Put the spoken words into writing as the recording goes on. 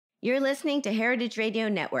You're listening to Heritage Radio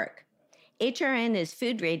Network. HRN is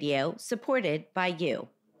food radio supported by you.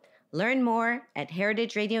 Learn more at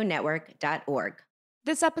heritageradionetwork.org.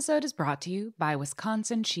 This episode is brought to you by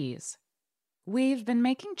Wisconsin Cheese. We've been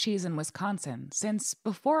making cheese in Wisconsin since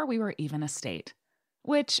before we were even a state,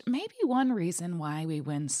 which may be one reason why we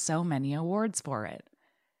win so many awards for it.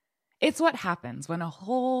 It's what happens when a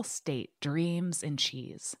whole state dreams in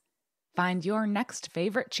cheese. Find your next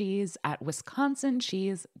favorite cheese at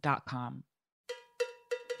wisconsincheese.com.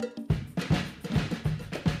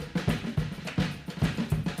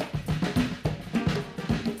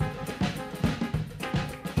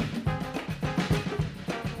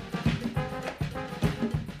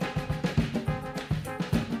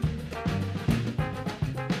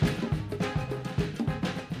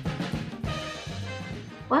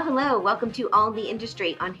 Well, hello. Welcome to All the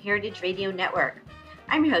Industry on Heritage Radio Network.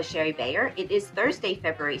 I'm your host, Sherry Bayer. It is Thursday,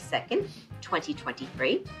 February 2nd,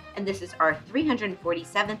 2023, and this is our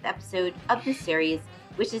 347th episode of this series,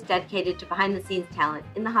 which is dedicated to behind-the-scenes talent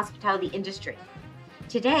in the hospitality industry.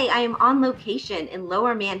 Today, I am on location in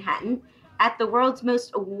Lower Manhattan at the world's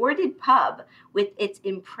most awarded pub with its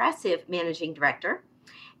impressive managing director,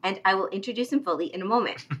 and I will introduce him fully in a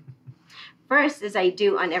moment. First, as I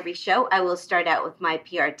do on every show, I will start out with my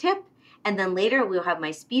PR tip, and then later we'll have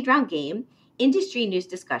my speed round game, industry news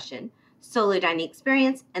discussion, solo dining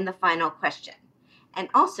experience, and the final question. And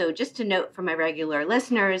also, just to note for my regular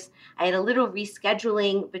listeners, I had a little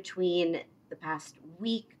rescheduling between the past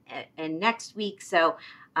week and next week, so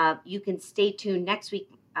you can stay tuned. Next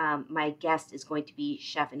week, my guest is going to be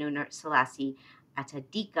Chef and owner Selassie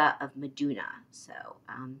Atadika of Meduna, so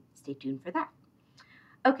stay tuned for that.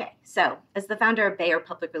 Okay, so as the founder of Bayer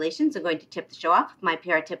Public Relations, I'm going to tip the show off with my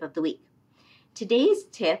PR tip of the week. Today's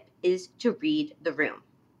tip is to read the room.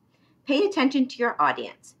 Pay attention to your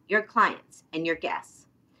audience, your clients, and your guests.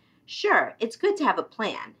 Sure, it's good to have a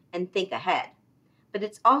plan and think ahead, but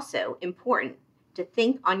it's also important to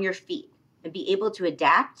think on your feet and be able to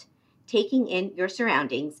adapt, taking in your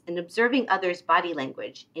surroundings and observing others' body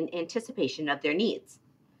language in anticipation of their needs.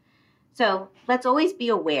 So let's always be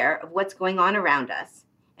aware of what's going on around us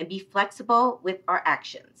and be flexible with our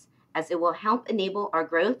actions, as it will help enable our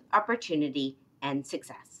growth, opportunity, and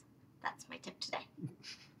success. That's my tip today.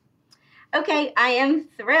 Okay, I am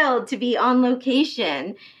thrilled to be on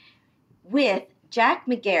location with Jack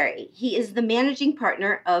McGarry. He is the managing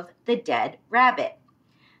partner of The Dead Rabbit,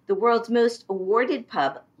 the world's most awarded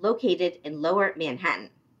pub located in Lower Manhattan.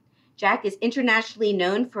 Jack is internationally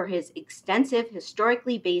known for his extensive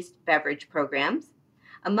historically based beverage programs.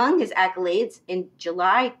 Among his accolades, in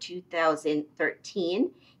July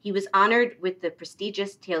 2013, he was honored with the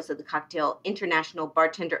prestigious Tales of the Cocktail International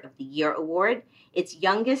Bartender of the Year Award, its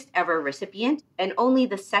youngest ever recipient, and only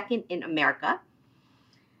the second in America.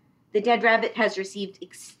 The Dead Rabbit has received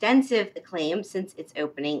extensive acclaim since its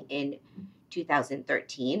opening in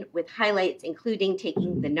 2013, with highlights including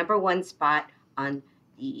taking the #1 spot on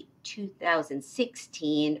the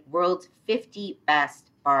 2016 World's 50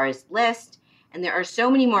 Best Bars list. And there are so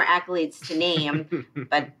many more accolades to name,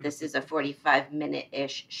 but this is a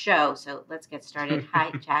 45-minute-ish show, so let's get started. Hi,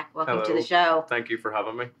 Jack. Welcome to the show. Thank you for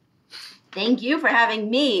having me. Thank you for having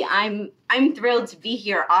me. I'm thrilled to be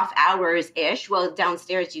here off hours-ish. Well,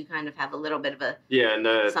 downstairs you kind of have a little bit of a and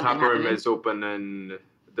the something tap room happening. is open, and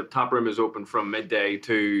the tap room is open from midday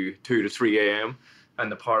to 2 to 3 a.m. and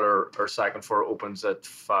the parlor or second floor opens at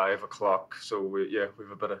 5 o'clock. So we have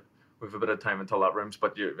a bit of time until that rooms,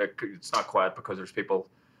 but it's not quiet because there's people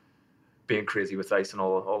being crazy with ice and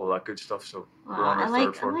all of that good stuff. So Well, we're on I our like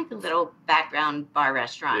third floor. a little background bar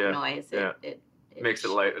restaurant noise. It makes it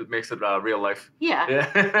real life. Yeah,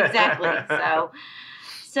 exactly.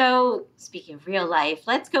 So speaking of real life,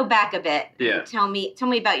 let's go back a bit. Yeah. Tell me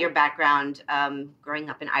about your background growing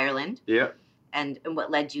up in Ireland. Yeah. And what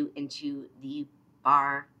led you into the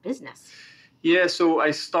bar business. Yeah, so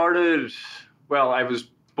I was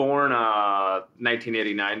born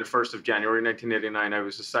 1989, the 1st of January 1989. I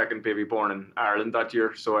was the second baby born in Ireland that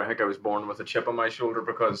year, so I think I was born with a chip on my shoulder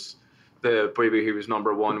because the baby who was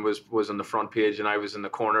 #1 was on the front page and I was in the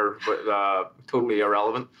corner, but totally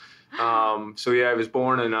irrelevant. I was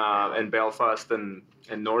born in Belfast, in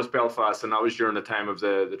North Belfast, and that was during the time of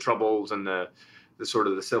the Troubles and the sort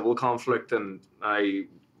of the civil conflict. And I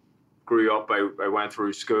grew up. I went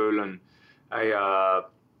through school, and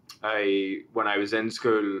when I was in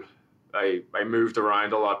school, I moved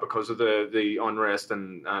around a lot because of the unrest,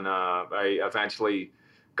 and I eventually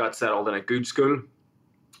got settled in a good school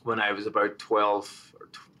when I was about 12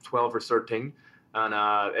 or 13, and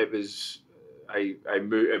I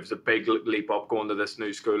moved. It was a big leap up going to this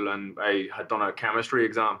new school, and I had done a chemistry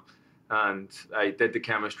exam, and I did the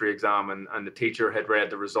chemistry exam, and the teacher had read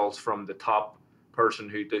the results from the top person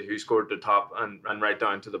who scored the top and right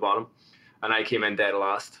down to the bottom, and I came in dead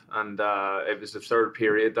last, and it was the third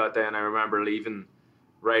period that day, and I remember leaving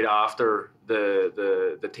right after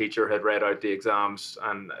the teacher had read out the exams,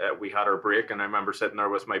 and we had our break, and I remember sitting there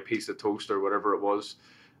with my piece of toast or whatever it was,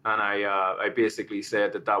 and I basically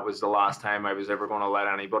said that was the last time I was ever going to let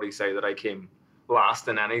anybody say that I came last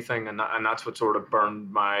in anything, and that's what sort of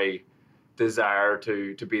burned my desire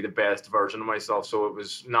to be the best version of myself. So it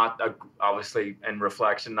was not obviously in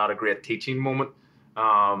reflection not a great teaching moment,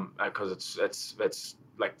 because it's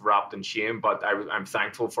like wrapped in shame, but I'm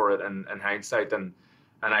thankful for it in hindsight, and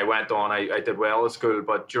I went on. I did well at school,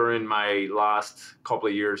 but during my last couple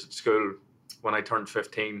of years at school, when I turned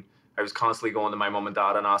 15, I was constantly going to my mum and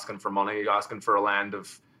dad and asking for money, asking for a lend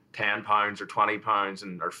of £10 or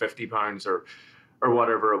 £20 or £50 or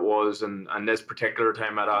whatever it was. And this particular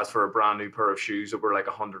time I'd asked for a brand new pair of shoes that were like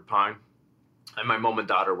 £100. And my mum and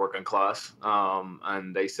dad are working class.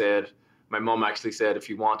 And they said, my mum actually said, if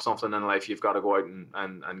you want something in life, you've got to go out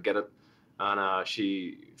and get it. And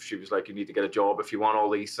she was like, you need to get a job if you want all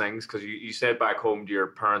these things, because you said back home to your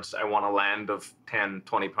parents, I want a lend of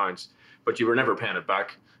 £10-20, but you were never paying it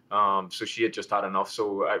back. So she had just had enough.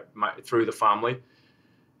 So through the family,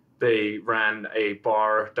 they ran a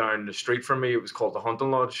bar down the street from me. It was called the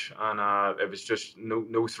Hunting Lodge, and it was just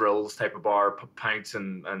no thrills type of bar, pints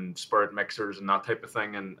and spirit mixers and that type of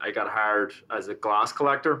thing. And I got hired as a glass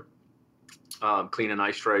collector, cleaning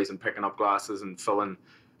ice trays and picking up glasses and filling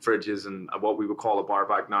fridges and what we would call a bar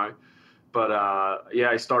back now. But yeah,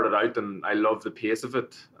 I started out and I loved the pace of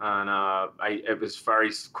it, and it was very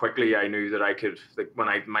quickly I knew that I could.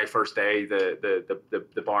 Like my first day,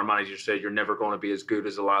 the bar manager said, "You're never going to be as good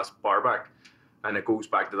as the last bar back," and it goes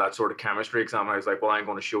back to that sort of chemistry exam. And I was like, "Well, I'm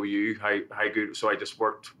going to show you how good." So I just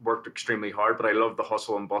worked extremely hard, but I love the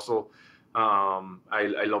hustle and bustle.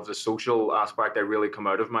 I love the social aspect. I really come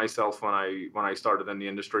out of myself when I started in the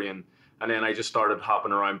industry, and then I just started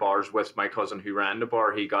hopping around bars with my cousin who ran the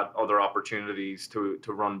bar. He got other opportunities to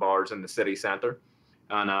run bars in the city centre.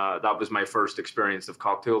 And that was my first experience of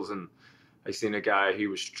cocktails. And I seen a guy, he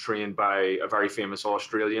was trained by a very famous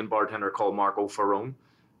Australian bartender called Marco Ferrone.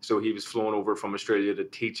 So he was flown over from Australia to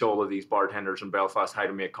teach all of these bartenders in Belfast how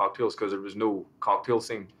to make cocktails, because there was no cocktail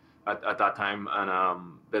scene at that time.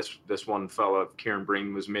 And this one fella, Kieran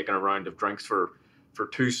Breen, was making a round of drinks for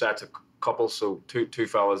two sets of couples, so two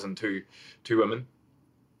fellas and two women,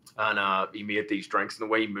 and he made these drinks, and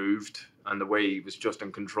the way he moved and the way he was just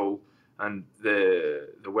in control, and the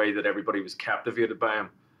way that everybody was captivated by him,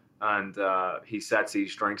 and he sets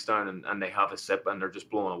these drinks down and they have a sip and they're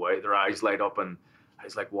just blown away, their eyes light up, and I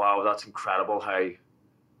was like, wow, that's incredible how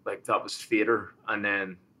like that was theater, and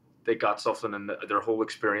then they got something, and their whole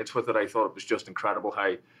experience with it, I thought it was just incredible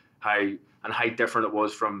how different it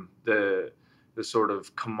was from the sort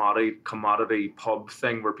of commodity pub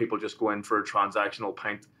thing where people just go in for a transactional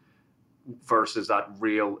pint versus that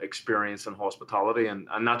real experience in hospitality. And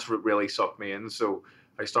that's what really sucked me in. So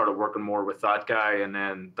I started working more with that guy, and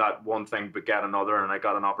then that one thing begat another, and I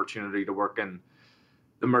got an opportunity to work in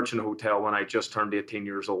the Merchant Hotel when I just turned 18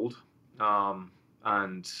 years old.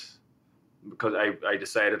 And because I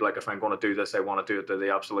decided, like, if I'm going to do this, I want to do it to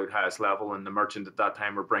the absolute highest level. And the Merchant at that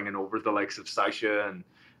time were bringing over the likes of Sasha and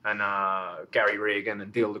Gary Reagan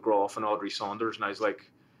and Dale DeGroff and Audrey Saunders. And I was like,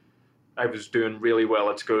 I was doing really well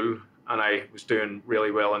at school and I was doing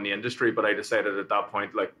really well in the industry, but I decided at that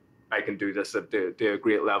point, like, I can do this at a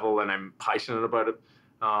great level, and I'm passionate about it.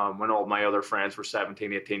 When all my other friends were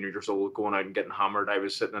 17, 18 years old, going out and getting hammered, I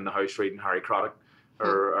was sitting in the house reading Harry Craddock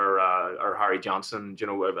or Harry Johnson. You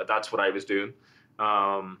know, that's what I was doing.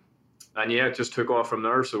 And yeah, it just took off from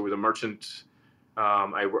there. So the Merchant,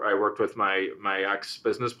 I worked with my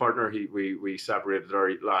ex-business partner. We separated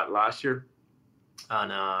last year,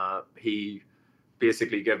 and he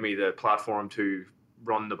basically gave me the platform to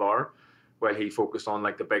run the bar, while he focused on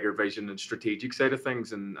like the bigger vision and strategic side of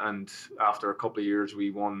things. And after a couple of years, we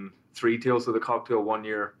won 3 Tales of the Cocktail one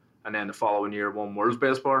year, and then the following year won World's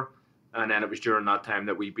Best Bar. And then it was during that time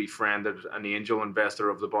that we befriended an angel investor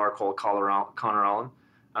of the bar called Connor Allen.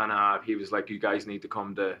 And he was like, you guys need to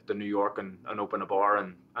come to New York and open a bar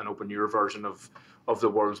and open your version of the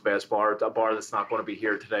World's Best Bar, a bar that's not going to be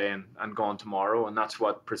here today and gone tomorrow. And that's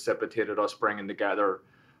what precipitated us bringing together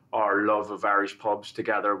our love of Irish pubs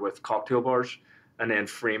together with cocktail bars, and then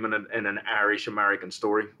framing it in an Irish American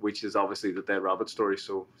story, which is obviously the Dead Rabbit story.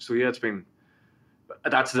 So yeah, it's been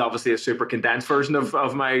that's obviously a super condensed version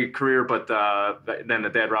of my career. But then the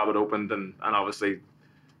Dead Rabbit opened, and obviously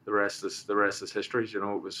the rest is history. You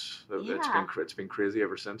know, it's been crazy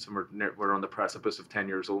ever since, and we're on the precipice of 10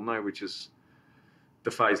 years old now, which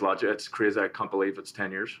defies logic. It's crazy. I can't believe it's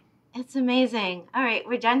 10 years. It's amazing. All right,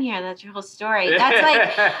 we're done here. That's your whole story. That's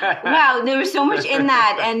like, wow, there was so much in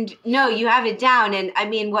that. And no, you have it down. And I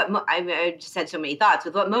mean, I just had so many thoughts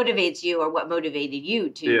with what motivates you, or what motivated you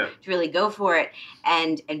to really go for it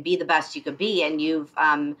and be the best you could be. And you've,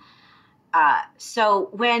 so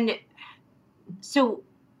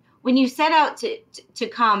when you set out to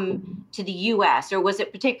come to the U.S., or was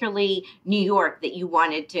it particularly New York that you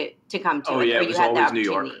wanted to come to? Oh, yeah, it was always New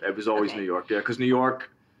York. It was always New York, yeah, because New York,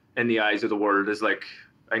 in the eyes of the world, is like,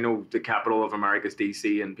 I know the capital of America is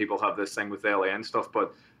D.C., and people have this thing with LA and stuff,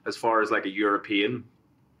 but as far as like a European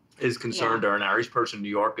is concerned, or an Irish person, New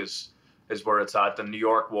York is where it's at. And New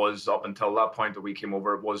York was, up until that point that we came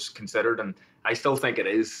over, it was considered, and I still think it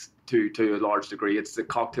is to a large degree, it's the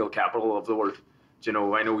cocktail capital of the world. You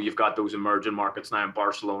know, I know you've got those emerging markets now in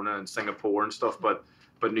Barcelona and Singapore and stuff, but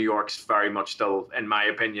New York's very much still, in my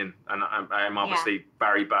opinion, and I'm obviously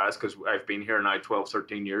very biased because I've been here now 12,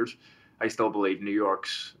 13 years. I still believe New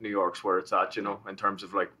York's where it's at, you know, in terms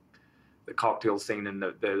of like the cocktail scene and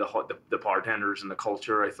the bartenders and the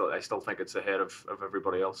culture. I still think it's ahead of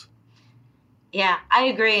everybody else. Yeah, I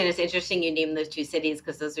agree. And it's interesting you named those two cities,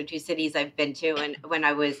 because those are two cities I've been to,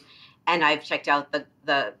 and I've checked out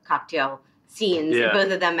the cocktail scenes,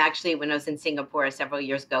 both of them actually, when I was in Singapore several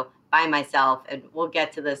years ago by myself, and we'll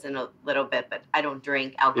get to this in a little bit, but I don't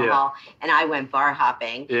drink alcohol, and I went bar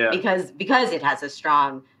hopping because it has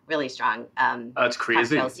a really strong that's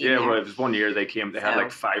crazy. Yeah, well, it was one year they had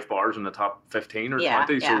like 5 bars in the top 15 or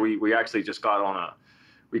 20, so we actually just got on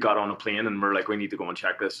a plane, and we're like, we need to go and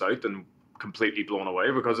check this out, and completely blown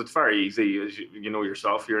away, because it's very easy, as you know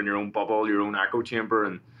yourself, you're in your own bubble, your own echo chamber,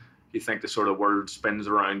 and you think the sort of world spins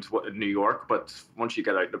around New York, but once you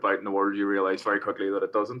get out and about in the world, you realize very quickly that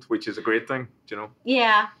it doesn't, which is a great thing, you know?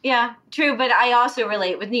 Yeah, true. But I also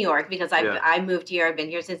relate with New York, because I moved here. I've been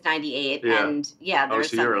here since '98, and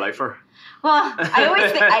there's you're a lifer. Well, I always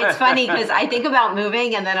think it's funny because I think about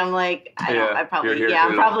moving, and then I'm like, I'm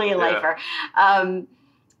probably a lifer.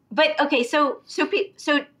 But okay, so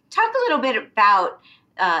talk a little bit about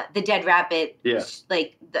the Dead Rabbit,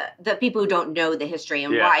 like the people who don't know the history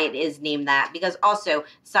and why it is named that. Because also,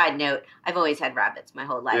 side note, I've always had rabbits my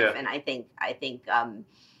whole life, and I think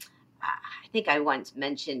I once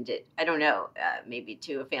mentioned it, I don't know, maybe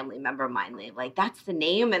to a family member of mine. They like, that's the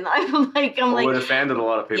name, and I'm like, it offended a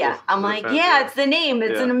lot of people. Yeah, I'm like, it's the name.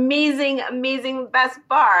 It's an amazing best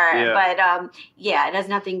bar. Yeah. But it has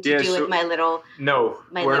nothing to do with my little. No,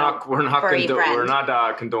 we're not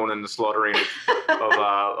condoning the slaughtering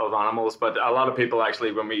of animals. But a lot of people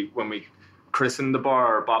actually, when we christened the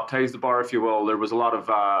bar, or baptized the bar, if you will, there was a lot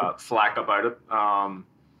of flack about it.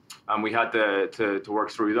 And we had to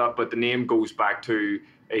work through that. But the name goes back to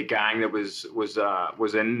a gang that was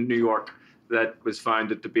in New York that was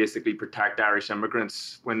founded to basically protect Irish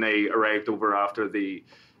immigrants when they arrived over after the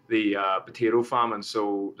potato famine.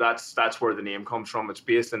 So that's where the name comes from. It's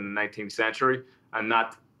based in the 19th century, and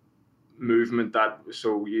that movement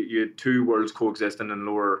so you had two worlds coexisting in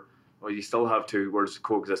lower. Well, you still have two worlds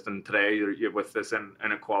coexisting today with this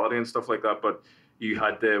inequality and stuff like that, but you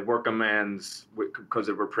had the working men's, because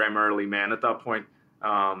they were primarily men at that point,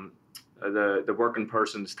 the working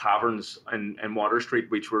person's taverns in Water Street,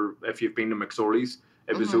 which were, if you've been to McSorley's,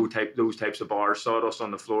 it was those types of bars, sawdust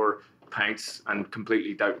on the floor, pints, and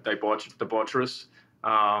completely debaucherous.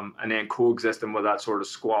 And then coexisting with that sort of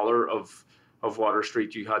squalor of Water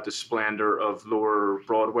Street, you had the splendor of Lower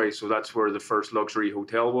Broadway. So that's where the first luxury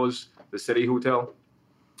hotel was, the City Hotel.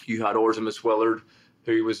 You had Orzimus Willard,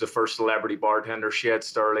 who was the first celebrity bartender, Shed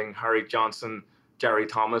Sterling, Harry Johnson, Jerry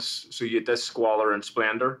Thomas. So you had this squalor and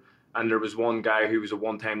splendor. And there was one guy who was a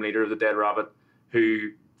one-time leader of the Dead Rabbit who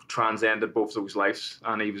transcended both those lives.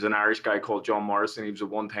 And he was an Irish guy called John Morrison. He was a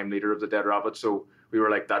one-time leader of the Dead Rabbit. So we were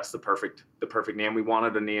like, that's the perfect name. We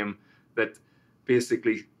wanted a name that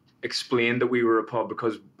basically explained that we were a pub,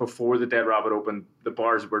 because before the Dead Rabbit opened, the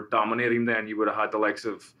bars were dominating then. You would have had the likes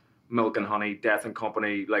of Milk and Honey, Death and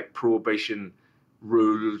Company, like Prohibition,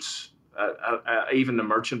 Rules, even the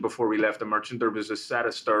Merchant. Before we left the Merchant, there was a set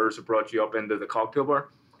of stairs that brought you up into the cocktail bar.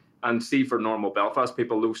 And see, for normal Belfast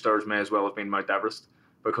people, those stairs may as well have been Mount Everest,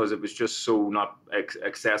 because it was just so not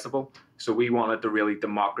accessible. So we wanted to really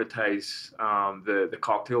democratize the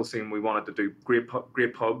cocktail scene. We wanted to do great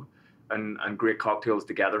pub and great cocktails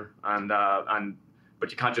together. And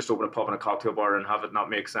but you can't just open a pub and a cocktail bar and have it not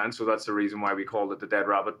make sense. So that's the reason why we called it the Dead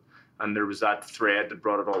Rabbit. And there was that thread that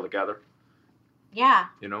brought it all together. Yeah.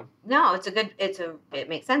 You know? No, it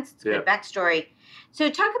makes sense. It's a good backstory. So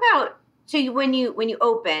talk about, when you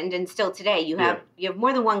opened, and still today, you have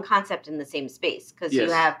more than one concept in the same space, because you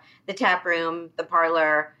have the tap room, the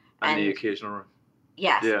parlor, and the occasional room.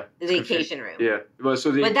 Yes. Yeah. The occasion room. Yeah. Well,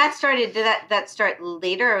 but that started. Did that start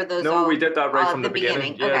later, or those? No, we did that right from the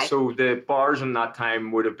beginning. Yeah. Okay. So the bars in that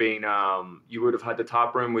time would have been, you would have had the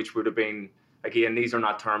tap room, which would have been, again, these are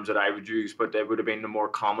not terms that I would use, but it would have been the more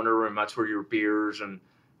commoner room. That's where your beers and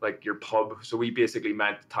like your pub. So we basically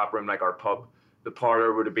meant the tap room like our pub. The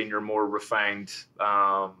parlor would have been your more refined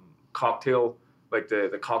cocktail, like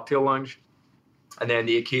the cocktail lounge. And then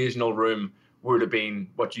the occasional room would have been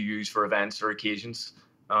what you use for events or occasions.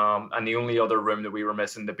 And the only other room that we were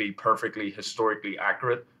missing to be perfectly historically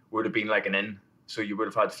accurate would have been like an inn. So you would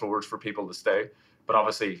have had floors for people to stay. But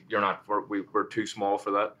obviously we're too small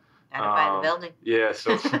for that. Gotta buy the building. Yeah,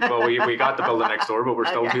 so well, we got the building next door, but we're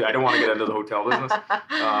still I don't want to get into the hotel business.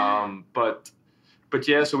 But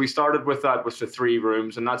yeah, so we started with that, with the 3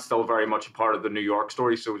 rooms, and that's still very much a part of the New York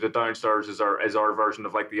story. So the downstairs is our version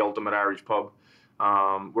of like the ultimate Irish pub,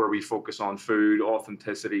 where we focus on food,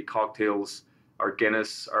 authenticity, cocktails, our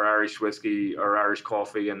Guinness, our Irish whiskey, our Irish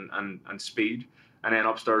coffee, and speed. And then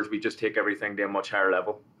upstairs we just take everything to a much higher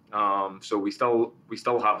level. So we still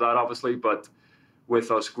have that, obviously, but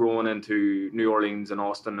with us growing into New Orleans and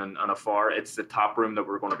Austin and afar, it's the tap room that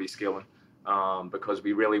we're going to be scaling, because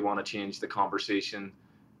we really want to change the conversation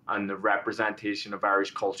and the representation of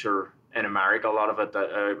Irish culture in America. A lot of it,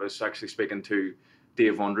 that I was actually speaking to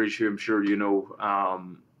Dave Undridge, who I'm sure you know,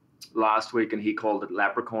 last week, and he called it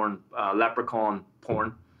leprechaun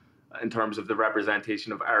porn in terms of the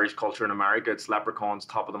representation of Irish culture in America. It's leprechauns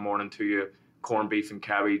top of the morning to you, corned beef and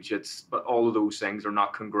cabbage. But all of those things are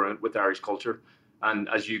not congruent with Irish culture. And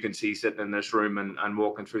as you can see sitting in this room and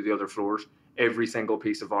walking through the other floors, every single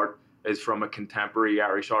piece of art is from a contemporary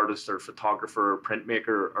Irish artist or photographer or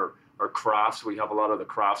printmaker or crafts. We have a lot of the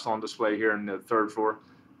crafts on display here in the 3rd floor.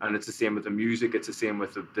 And it's the same with the music. It's the same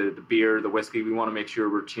with the beer, the whiskey. We want to make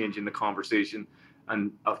sure we're changing the conversation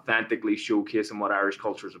and authentically showcasing what Irish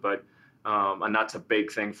culture is about. And that's a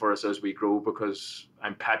big thing for us as we grow, because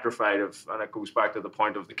I'm petrified of, and it goes back to the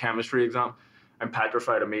point of the chemistry exam, I'm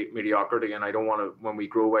petrified of mediocrity, and I don't want to, when we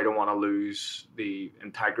grow, I don't want to lose the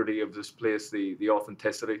integrity of this place, the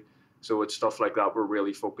authenticity. So it's stuff like that we're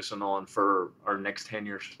really focusing on for our next 10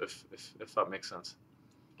 years, if that makes sense.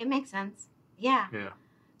 It makes sense. Yeah. Yeah.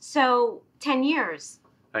 So 10 years.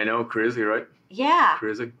 I know, crazy, right? Yeah.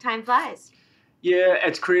 Crazy. Time flies. Yeah,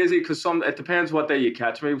 it's crazy because it depends what day you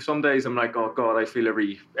catch me. Some days I'm like, oh God, I feel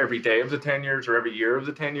every day of the 10 years or every year of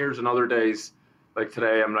the 10 years. And other days, like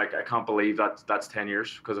today, I'm like, I can't believe that's 10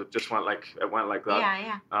 years, because it just went like that.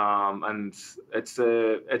 Yeah, yeah. And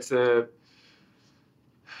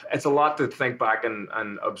it's a lot to think back and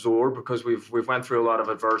absorb, because we've went through a lot of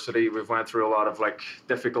adversity. We've went through a lot of like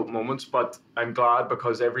difficult moments, but I'm glad,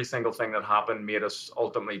 because every single thing that happened made us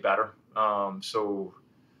ultimately better.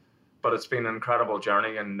 But it's been an incredible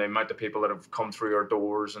journey, and the amount of people that have come through our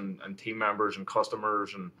doors and team members and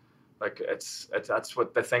customers, and like that's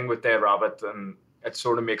what the thing with Dead Rabbit, and it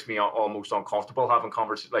sort of makes me almost uncomfortable having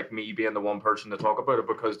conversations, like me being the one person to talk about it,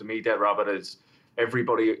 because to me Dead Rabbit is,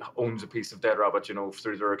 everybody owns a piece of Dead Rabbit, you know,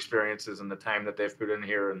 through their experiences and the time that they've put in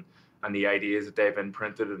here and the ideas that they've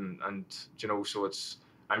imprinted and you know, so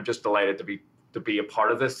I'm just delighted to be a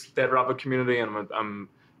part of this Dead Rabbit community, and I'm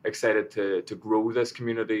excited to grow this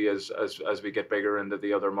community as we get bigger into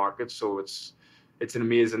the other markets. So it's an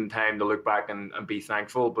amazing time to look back and be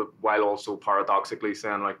thankful, but while also paradoxically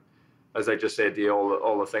saying, like, as I just said to you,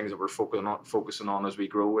 all the things that we're focusing on as we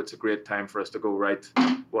grow, it's a great time for us to go, right,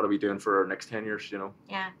 what are we doing for our next 10 years, you know?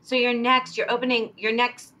 Yeah. So your next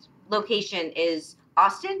location is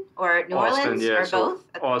Austin or New Orleans, yeah, or both?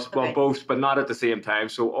 Well, both, but not at the same time.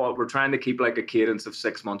 So we're trying to keep like a cadence of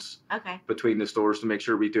 6 months between the stores to make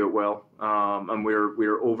sure we do it well. And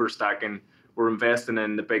we're overstacking. We're investing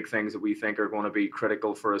in the big things that we think are going to be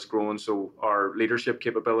critical for us growing. So our leadership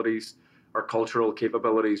capabilities, our cultural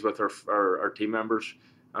capabilities with our team members,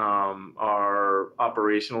 our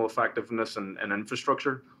operational effectiveness and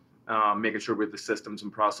infrastructure, making sure we have the systems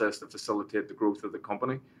and process to facilitate the growth of the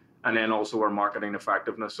company. And then also our marketing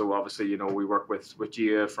effectiveness. So obviously, you know, we work with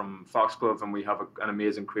Gia from Foxglove, and we have an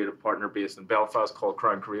amazing creative partner based in Belfast called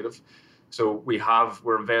Crown Creative. So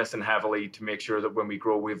we're investing heavily to make sure that when we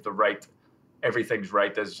grow, we have everything's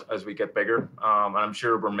right as we get bigger. And I'm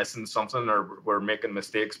sure we're missing something or we're making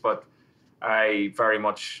mistakes, but I very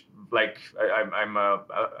much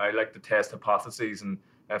I like to test hypotheses, and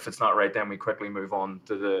if it's not right, then we quickly move on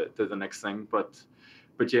to the next thing. But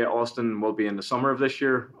yeah, Austin will be in the summer of this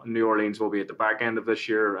year. New Orleans will be at the back end of this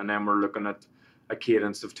year, and then we're looking at a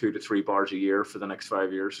cadence of 2 to 3 bars a year for the next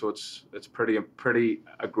 5 years. So it's pretty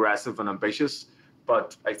aggressive and ambitious.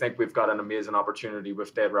 But I think we've got an amazing opportunity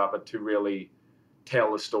with Dead Rabbit to really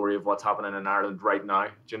tell the story of what's happening in Ireland right now.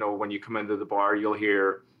 You know, when you come into the bar, you'll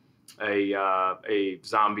hear a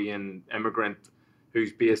Zambian immigrant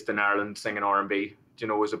who's based in Ireland singing R&B. You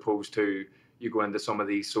know, as opposed to you go into some of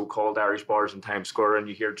these so-called Irish bars in Times Square and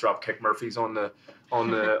you hear Dropkick Murphys on the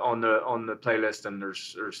playlist, and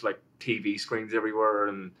there's like TV screens everywhere,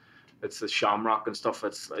 and it's the shamrock and stuff.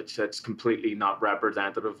 It's completely not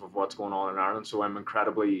representative of what's going on in Ireland. So I'm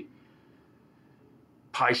incredibly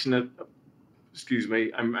passionate.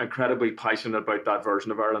 I'm incredibly passionate about that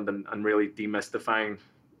version of Ireland and really demystifying,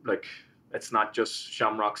 like, it's not just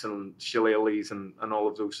shamrocks and shillelaghs and all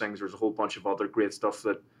of those things. There's a whole bunch of other great stuff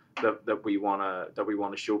that we want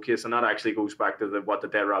to showcase, and that actually goes back to what the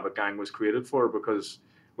Dead Rabbit Gang was created for. Because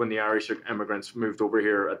when the Irish immigrants moved over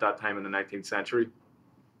here at that time in the 19th century,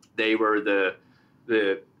 they were the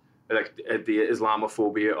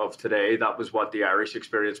Islamophobia of today. That was what the Irish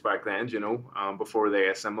experienced back then, you know, before they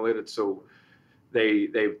assimilated. So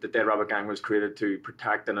the Dead Rabbit Gang was created to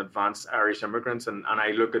protect and advance Irish immigrants, and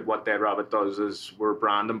I look at what Dead Rabbit does is we're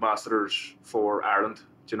brand ambassadors for Ireland.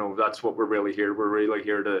 You know, that's what we're really here. We're really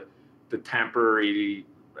here to temporarily,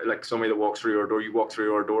 like somebody that walks through your door, you walk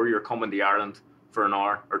through our door, you're coming to Ireland for an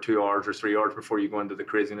hour or 2 hours or 3 hours before you go into the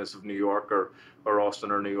craziness of New York or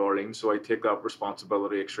Austin or New Orleans. So I take that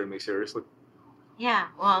responsibility extremely seriously. Yeah,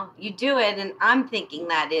 well, you do it, and I'm thinking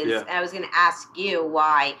that is. Yeah. I was going to ask you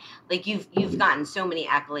why, like you've gotten so many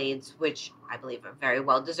accolades, which I believe are very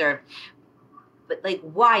well deserved. But like,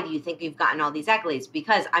 why do you think you've gotten all these accolades?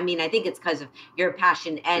 Because I mean, I think it's because of your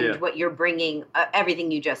passion and what you're bringing,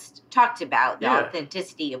 everything you just talked about, the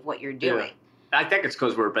authenticity of what you're doing. Yeah. I think it's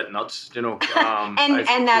because we're a bit nuts, you know.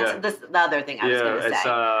 And that's the other thing I was going to say.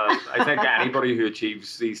 I think anybody who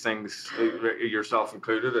achieves these things, yourself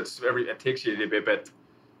included, it takes you to be a bit,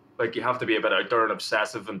 like, you have to be a bit out there and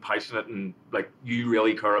obsessive and passionate, and like you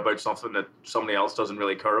really care about something that somebody else doesn't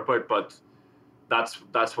really care about. But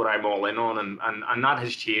that's what I'm all in on, and that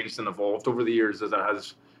has changed and evolved over the years as it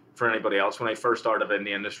has for anybody else. When I first started in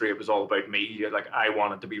the industry, it was all about me. Like, I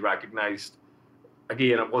wanted to be recognized.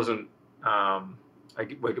 Again, it wasn't.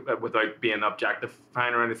 Without being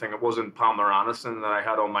objectifying or anything, it wasn't Palmer Anderson that I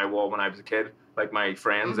had on my wall when I was a kid, like my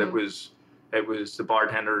friends. Mm-hmm. It was the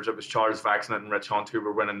bartenders. It was Charles Vaxnett and Rich Hunt who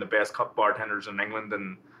were winning the best cup bartenders in England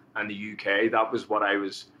and the UK. That was what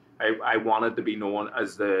I wanted to be known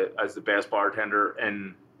as the best bartender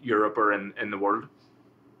in Europe or in the world.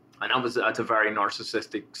 And that's a very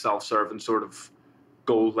narcissistic, self-serving sort of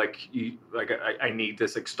goal. I need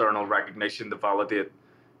this external recognition to validate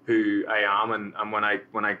who I am, and when I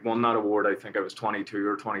won that award, I think I was 22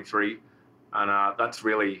 or 23, and that's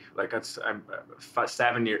really, like, I'm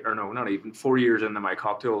 7 years, or no, not even 4 years into my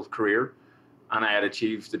cocktail career, and I had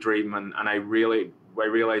achieved the dream, and I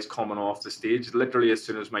realized coming off the stage, literally as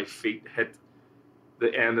soon as my feet hit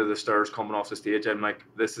the end of the stairs coming off the stage, I'm like,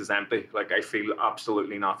 this is empty. Like, I feel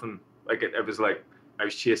absolutely nothing. Like, it was like I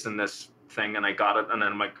was chasing this thing and I got it, and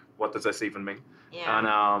then I'm like, what does this even mean?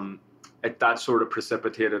 Yeah. And that sort of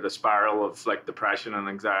precipitated a spiral of like depression and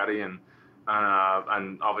anxiety, and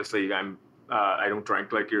obviously I don't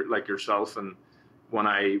drink like yourself, and when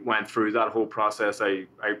I went through that whole process, I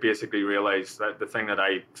basically realized that the thing that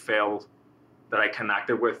I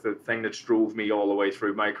connected with, the thing that drove me all the way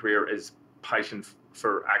through my career, is passion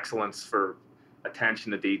for excellence, for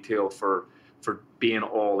attention to detail, for being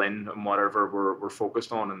all in on whatever we're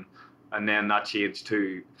focused on, and then that changed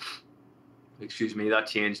to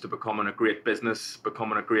becoming a great business,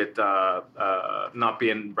 becoming a great, not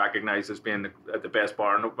being recognized as being the best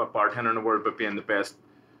bartender in the world, but being the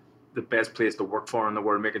best place to work for in the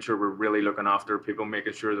world, making sure we're really looking after people,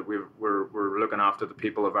 making sure that we're looking after the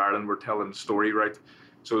people of Ireland, we're telling the story right.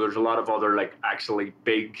 So there's a lot of other, like, actually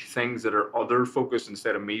big things that are other focused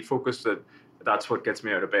instead of me focused, that's what gets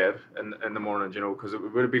me out of bed in the morning, you know, because it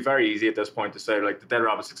would be very easy at this point to say, like, the Dead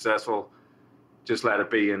Rabbit's successful, just let it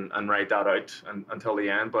be and write that out until the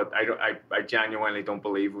end. But I genuinely don't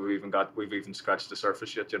believe we've even scratched the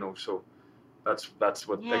surface yet, you know. So that's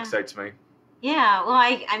what excites me. Yeah, well,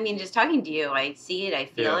 I mean, just talking to you, I see it, I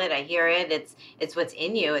feel it, I hear it. It's what's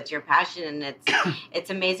in you. It's your passion, and it's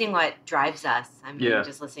amazing what drives us. I mean,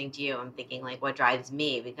 just listening to you, I'm thinking, like, what drives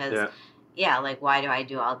me? Because yeah, like why do I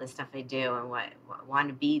do all this stuff I do, and what want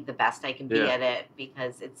to be the best I can be Yeah. at it,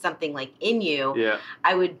 because it's something like in you. Yeah.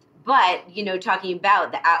 I would, but talking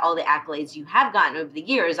about all the accolades you have gotten over the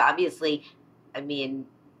years, obviously, I mean,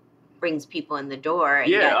 brings people in the door, and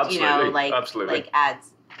Yeah, yet, absolutely. Absolutely. like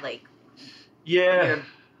adds like Yeah.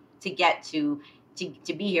 to get to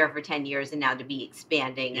be here for 10 years and now to be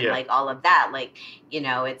expanding and Yeah. like all of that, like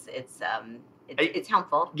it's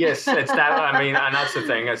helpful. Yes, it's that. I mean, and that's the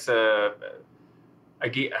thing. It's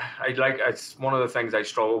it's one of the things I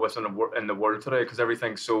struggle with in the world today, because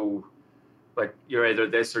everything's so like you're either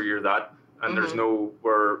this or you're that, and there's no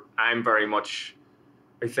where I'm very much.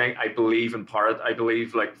 I believe in part. I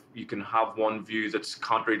believe like you can have one view that's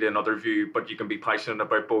contrary to another view, but you can be passionate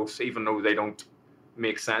about both, even though they don't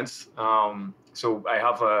make sense. So I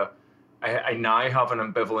now have an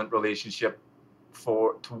ambivalent relationship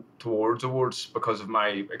towards awards because of my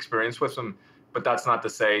experience with them. But that's not to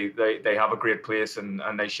say they have a great place, and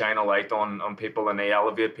they shine a light on people, and they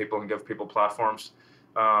elevate people and give people platforms.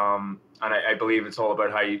 And I believe it's all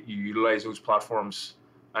about how you utilize those platforms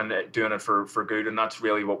and doing it for good. And that's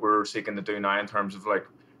really what we're seeking to do now, in terms of like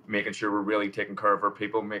making sure we're really taking care of our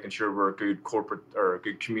people, making sure we're a good corporate or a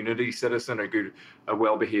good community citizen, a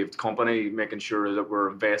well-behaved company, making sure that we're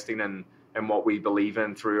investing in what we believe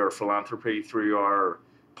in through our philanthropy, through our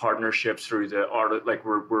partnerships, through the art. Like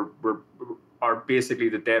we're basically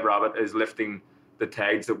the Dead Rabbit is lifting the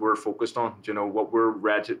tides that we're focused on. What we're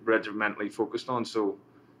regimentally focused on. So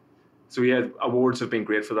yeah, awards have been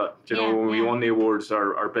great for that. When we won the awards,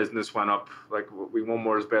 our business went up. Like we won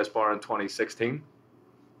World's Best Bar in 2016,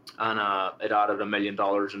 and it added $1 million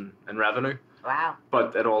in revenue. Wow.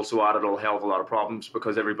 But it also added a hell of a lot of problems,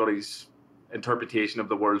 because everybody's interpretation of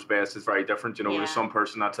the world's best is very different. To some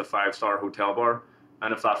person that's a 5-star hotel bar,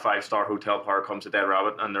 and if that 5-star hotel bar comes to Dead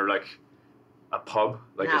Rabbit and they're like a pub,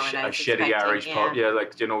 like a shitty Irish pub,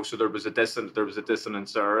 so there was a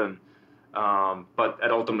dissonance there, and but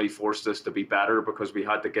it ultimately forced us to be better, because we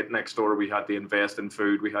had to get next door, we had to invest in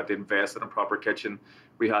food, we had to invest in a proper kitchen,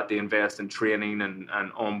 we had to invest in training and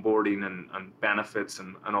onboarding and benefits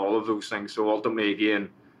and all of those things. So ultimately, again,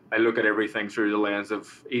 I look at everything through the lens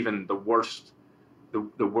of even the worst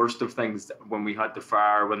of things. When we had the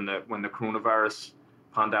fire, when the coronavirus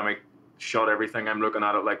pandemic shut everything, I'm looking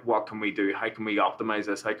at it like, what can we do? How can we optimize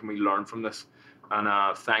this? How can we learn from this?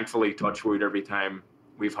 And thankfully, touch wood, every time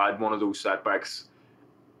we've had one of those setbacks,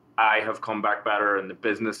 I have come back better, and the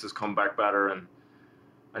business has come back better, and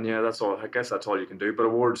yeah, that's all. I guess that's all you can do. But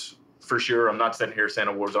awards, for sure. I'm not sitting here saying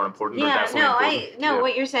awards aren't important. Yeah, They're definitely important.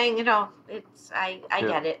 What you're saying. I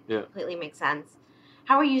get it. Yeah. Completely makes sense.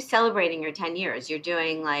 How are you celebrating your 10 years? You're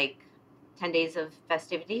doing like 10 days of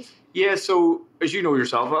festivities? Yeah, so as you know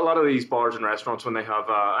yourself, a lot of these bars and restaurants, when they have,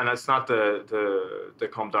 and it's not to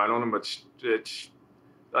come down on them, but it's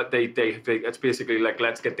basically like,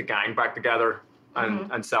 let's get the gang back together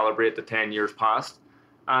and celebrate the 10 years past.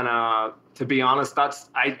 And to be honest,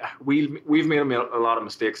 we've made a lot of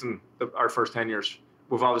mistakes in our first 10 years.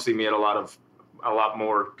 We've obviously made a lot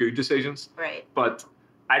more good decisions. Right. But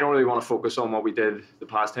I don't really want to focus on what we did the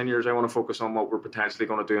past 10 years. I want to focus on what we're potentially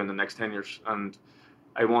going to do in the next 10 years. And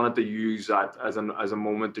I wanted to use that as a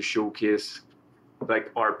moment to showcase like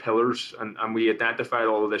our pillars. And we identified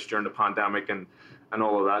all of this during the pandemic and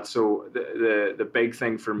all of that. So the big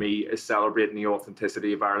thing for me is celebrating the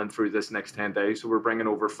authenticity of Ireland through this next 10 days. So we're bringing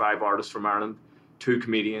over 5 artists from Ireland, 2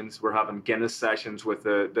 comedians. We're having Guinness sessions with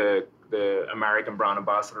the American brand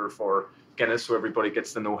ambassador for Guinness, so everybody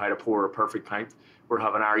gets to know how to pour a perfect pint. We're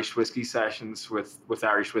having Irish whiskey sessions with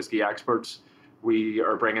Irish whiskey experts. We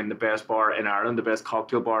are bringing the best bar in Ireland, the best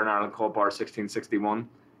cocktail bar in Ireland, called Bar 1661.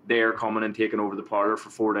 They're coming and taking over the parlour for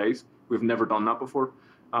 4 days. We've never done that before.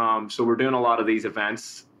 So we're doing a lot of these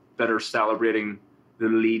events that are celebrating the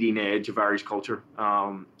leading edge of Irish culture.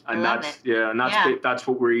 And that's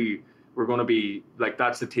what we're going to be like.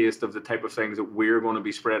 That's the taste of the type of things that we're going to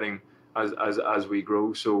be spreading as we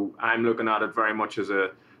grow. So I'm looking at it very much as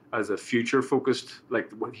a future focused, like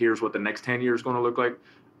here's what the next 10 years is going to look like,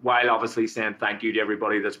 while obviously saying thank you to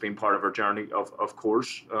everybody that's been part of our journey, of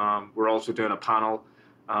course. We're also doing a panel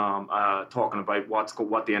talking about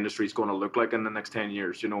what the industry is going to look like in the next 10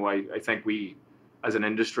 years. I think we, as an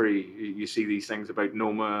industry, you see these things about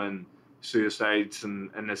NOMA and suicides,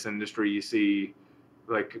 and in this industry you see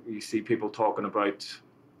people talking about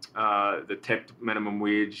the tipped minimum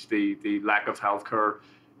wage, the lack of healthcare.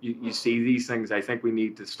 You see these things. I think we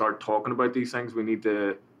need to start talking about these things. We need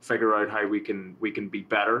to figure out how we can be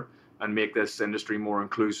better and make this industry more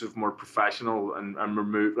inclusive, more professional, and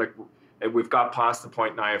remove, like, we've got past the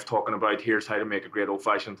point now of talking about here's how to make a great old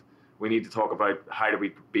fashioned. We need to talk about how do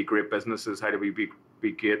we be great businesses? How do we be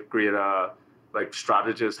great like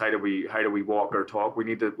strategists? How do we walk our talk? We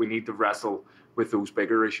need to wrestle with those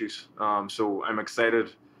bigger issues. So I'm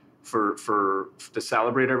excited to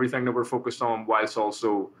celebrate everything that we're focused on, whilst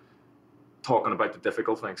also talking about the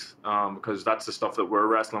difficult things, because that's the stuff that we're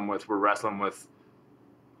wrestling with. We're wrestling with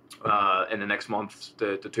in the next month,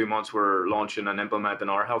 the 2 months, we're launching and implementing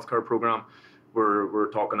our healthcare program. We're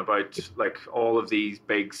talking about like all of these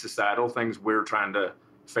big societal things. We're trying to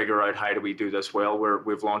figure out how do we do this well.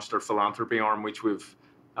 We've launched our philanthropy arm, which we've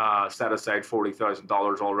set aside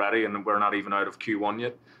 $40,000 already, and we're not even out of Q1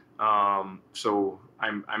 yet. So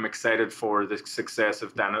I'm excited for the success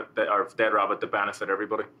of Dead Rabbit to benefit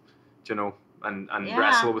everybody, and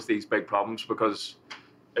wrestle with these big problems, because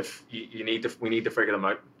if we need to figure them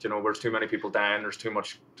out. There's too many people dying. There's too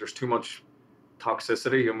much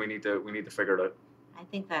toxicity, and we need to figure it out. I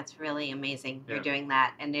think that's really amazing. You're doing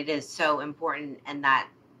that, and it is so important, and that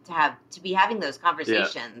to be having those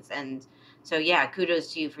conversations. And so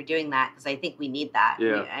kudos to you for doing that, because I think we need that.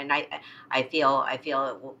 And I feel it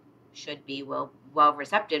should be well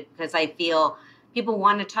receptive, because I feel people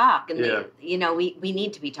want to talk, and we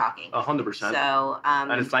need to be talking 100%. So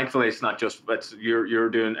and thankfully it's not just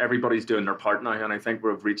everybody's doing their part now, and I think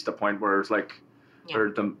we've reached a point where it's like, or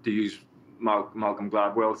to use Malcolm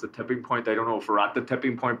Gladwell as the tipping point. I don't know if we're at the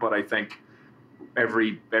tipping point, but I think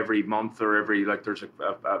every month or there's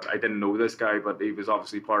I didn't know this guy, but he was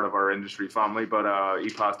obviously part of our industry family, but he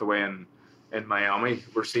passed away in Miami.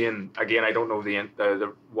 We're seeing, again, I don't know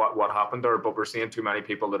the what happened there, but we're seeing too many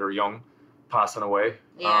people that are young passing away.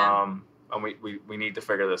 And we need to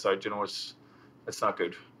figure this out. It's not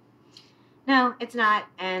good. No, it's not.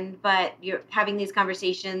 But you're having these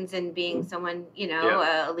conversations and being someone,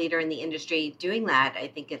 a leader in the industry doing that. I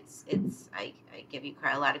think I give you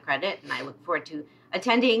a lot of credit, and I look forward to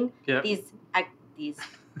attending these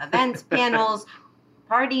events, panels,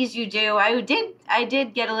 parties you do. I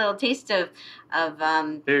did get a little taste of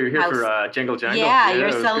you're here for Jingle Jangle. Yeah,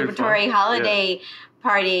 your celebratory holiday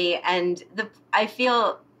party, and I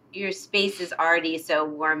feel your space is already so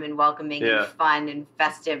warm and welcoming and fun and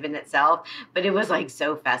festive in itself, but it was like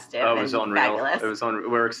so festive. It was unreal. Fabulous. It was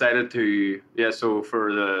we're excited to so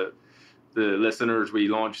for the listeners, we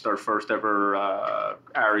launched our first ever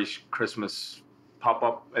Irish Christmas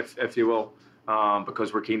pop-up, if you will,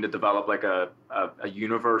 because we're keen to develop like a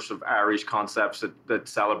universe of Irish concepts that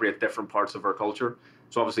celebrate different parts of our culture.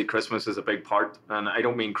 So obviously Christmas is a big part, and I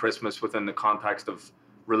don't mean Christmas within the context of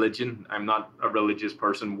religion. I'm not a religious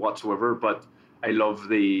person whatsoever, but I love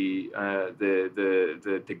the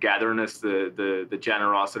togetherness, the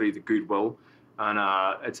generosity, the goodwill, and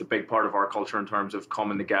it's a big part of our culture in terms of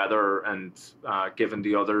coming together and giving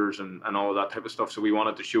to others and all of that type of stuff. So we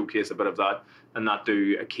wanted to showcase a bit of that and not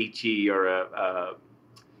do a kitschy or a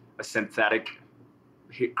synthetic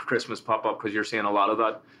Christmas pop-up, because you're seeing a lot of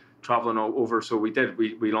that traveling over. So we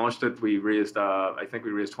launched it. We raised I think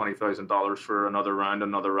we raised $20,000 for another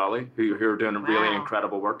rally, who are doing really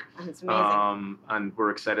incredible work. That's amazing. And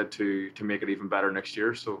we're excited to make it even better next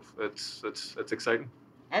year. So it's exciting.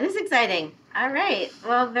 That is exciting. All right.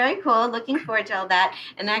 Well, very cool. Looking forward to all that.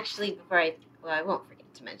 And actually, I won't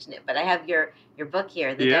forget to mention it, but I have your book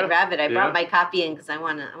here, The Dead Rabbit. I brought my copy in because I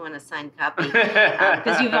want a signed copy,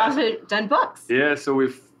 because you've also done books. Yeah. So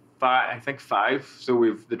we've I think 5. So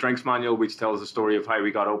we've the Drinks Manual, which tells the story of how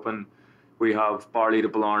we got open. We have Barley to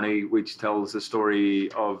Blarney, which tells the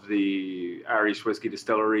story of the Irish whiskey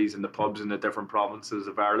distilleries and the pubs in the different provinces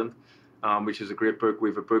of Ireland, which is a great book. We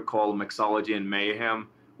have a book called Mixology and Mayhem,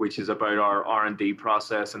 which is about our R&D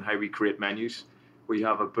process and how we create menus. We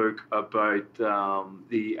have a book about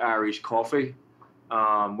the Irish coffee,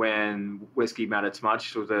 when whiskey met its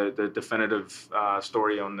match. So the definitive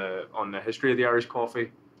story on the history of the Irish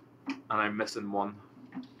coffee. And I'm missing one.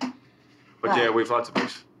 But we've lots of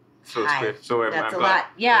books. So it's great. So that's I'm a lot.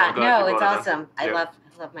 Yeah, no, it's awesome. I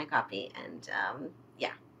love my copy. And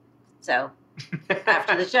so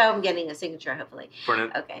after the show, I'm getting a signature, hopefully.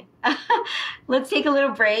 Brilliant. Okay. Let's take a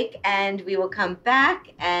little break, and we will come back,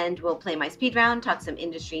 and we'll play my speed round, talk some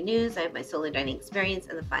industry news. I have my solo dining experience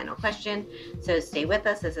and the final question. So stay with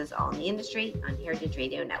us. This is All in the Industry on Heritage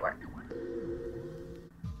Radio Network.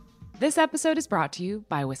 This episode is brought to you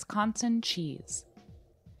by Wisconsin Cheese.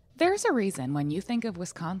 There's a reason when you think of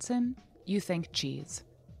Wisconsin, you think cheese.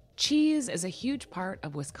 Cheese is a huge part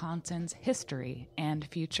of Wisconsin's history and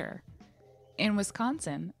future. In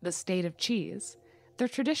Wisconsin, the state of cheese, the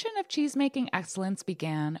tradition of cheese-making excellence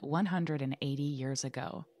began 180 years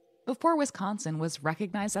ago, before Wisconsin was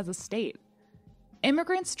recognized as a state.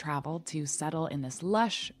 Immigrants traveled to settle in this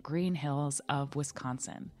lush green hills of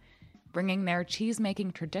Wisconsin. bringing their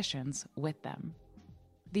cheese-making traditions with them.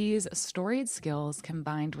 These storied skills,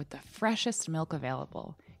 combined with the freshest milk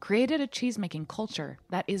available, created a cheese-making culture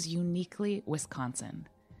that is uniquely Wisconsin.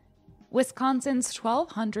 Wisconsin's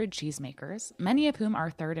 1,200 cheesemakers, many of whom are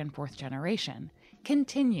third and fourth generation,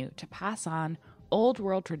 continue to pass on old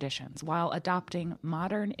world traditions while adopting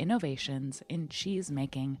modern innovations in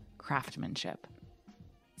cheese-making craftsmanship.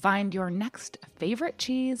 Find your next favorite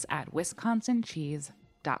cheese at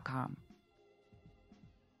wisconsincheese.com.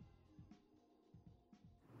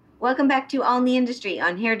 Welcome back to All in the Industry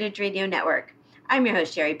on Heritage Radio Network. I'm your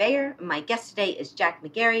host, Sherry Bayer. My guest today is Jack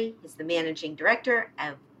McGarry. He's the managing director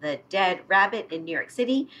of the Dead Rabbit in New York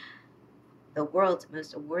City, the world's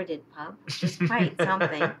most awarded pub, which is quite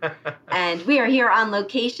something. And we are here on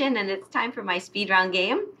location, and it's time for my speed round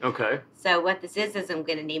game. Okay. So what this is I'm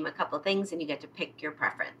going to name a couple things, and you get to pick your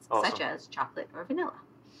preference, Awesome. Such as chocolate or vanilla.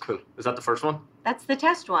 Cool. Is that the first one? That's the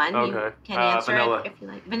test one. Okay. You can answer vanilla. it if you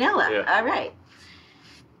like. Vanilla. Yeah. All right.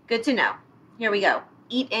 Good to know. Here we go.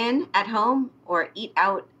 Eat in at home or eat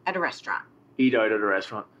out at a restaurant? Eat out at a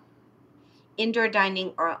restaurant. Indoor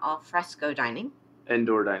dining or al fresco dining?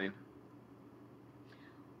 Indoor dining.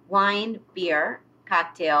 Wine, beer,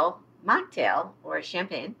 cocktail, mocktail, or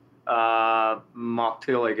champagne?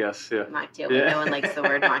 Mocktail, I guess. Yeah. Mocktail, but no one likes the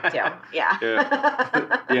word mocktail. Yeah.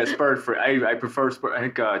 Yeah, spirit free. I prefer spirit. I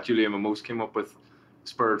think Julia Mimose came up with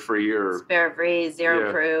spirit free or Spirit free,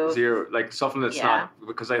 zero proof. zero, like something that's Yeah. not,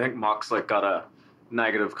 because I think mock's like got a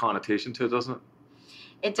negative connotation to it, doesn't it?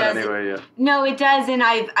 It But does. anyway, yeah. No, it does, and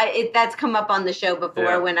that's come up on the show before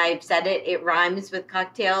Yeah. when I've said it. It rhymes with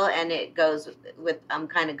cocktail, and it goes with I'm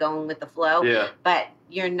kind of going with the flow. Yeah. But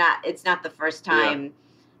you're not. It's not the first time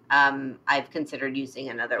I've considered using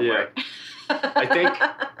another Yeah. word.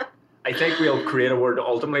 I think we'll create a word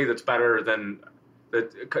ultimately that's better than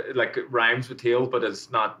that, like it rhymes with tail, but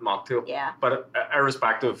it's not mocktail. Yeah. But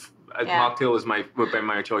irrespective, Yeah. mocktail would be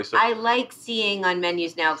my choice. So. I like seeing on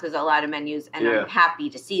menus now because a lot of menus, and Yeah. I'm happy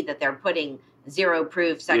to see that they're putting zero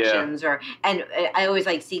proof sections and I always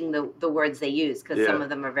like seeing the words they use because some of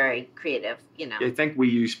them are very creative, you know. I think we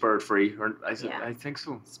use spirit free, or I think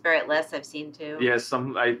so. Spiritless I've seen too. Yes,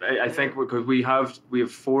 I think because we have 3 or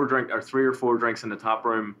 4 drinks in the tap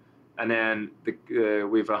room, and then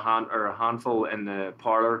we have a handful in the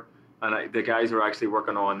parlor, and the guys are actually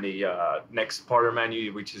working on the next parlor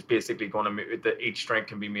menu, which is basically going to each drink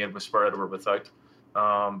can be made with spirit or without.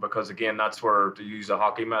 Because again, that's where, to use a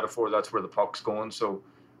hockey metaphor, that's where the puck's going. So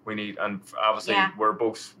we need, and obviously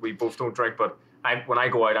we both don't drink, but when I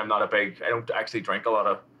go out, I don't actually drink a lot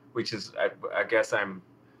of, which is, I guess I'm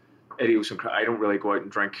idiosyncratic. I don't really go out and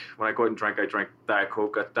drink. When I go out and drink, I drink Diet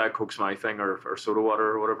Coke. Diet Coke's my thing, or soda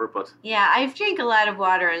water or whatever. But yeah, I've drank a lot of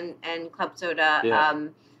water and club soda. Yeah.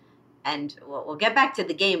 And we'll get back to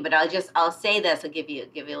the game, but I'll say this. I'll give you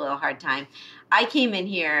a little hard time. I came in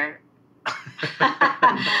here.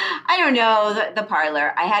 I don't know the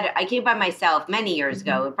parlor. I came by myself many years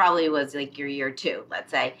ago. It probably was like your year 2, let's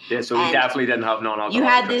say. Yeah, so we definitely didn't have non-alcoholic. You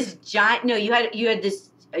had this giant. No, you had this.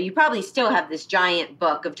 You probably still have this giant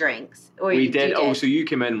book of drinks. Or we you did. did. Oh, so you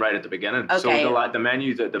came in right at the beginning. Okay. So the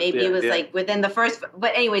menu, maybe it was like within the first.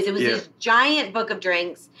 But anyways, it was Yeah. this giant book of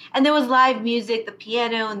drinks, and there was live music, the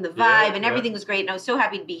piano, and the vibe, Yeah, and yeah. everything was great. And I was so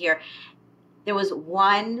happy to be here. There was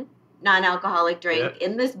one non-alcoholic drink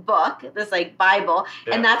in this book, this like Bible,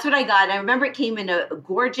 and that's what I got. And I remember it came in a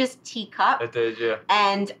gorgeous teacup. It did, yeah.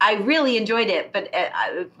 And I really enjoyed it, but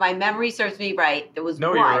if my memory serves me right, there was No,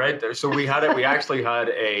 one. you're right there. So we actually had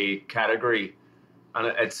a category, and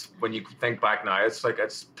it's, when you think back now,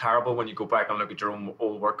 it's terrible when you go back and look at your own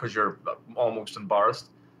old work because you're almost embarrassed.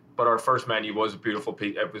 But our first menu was a beautiful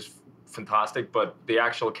piece. It was fantastic, but the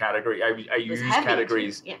actual category, I used heavy,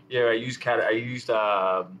 categories. too. Yeah, I used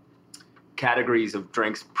categories of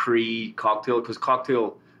drinks pre-cocktail, because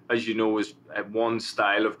cocktail, as you know, is one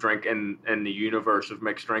style of drink in the universe of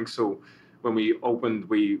mixed drinks. So when we opened,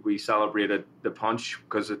 we celebrated the punch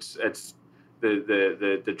because it's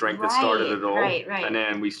the drink that started it all. Right. And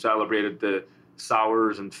then we celebrated the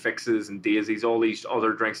sours and fixes and daisies, all these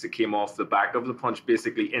other drinks that came off the back of the punch,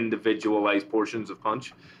 basically individualized portions of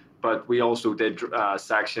punch. But we also did a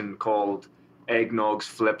section called eggnogs,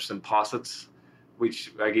 flips, and possets,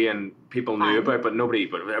 which again people knew about, but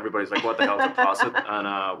everybody's like, what the hell's a posset?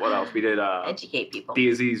 And what else? We did Educate people.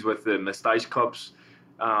 daisies with the moustache cups.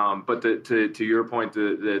 But to your point,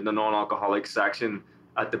 the non-alcoholic section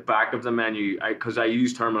at the back of the menu, because I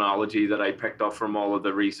used terminology that I picked up from all of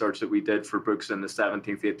the research that we did for books in the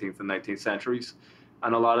 17th, 18th, and 19th centuries.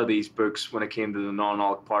 And a lot of these books, when it came to the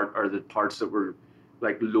non-alc part, or the parts that were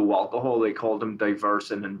like low alcohol, they called them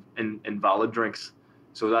diverse and invalid drinks.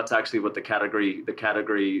 So that's actually what the category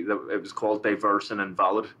that it was called, diverse and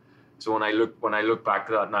invalid. So when I look back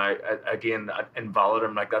to that now, again, invalid,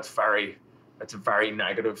 I'm like, that's a very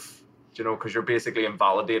negative, because you're basically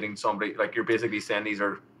invalidating somebody. Like, you're basically saying these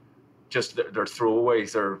are just, they're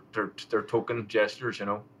throwaways, they're token gestures,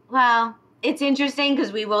 Well, it's interesting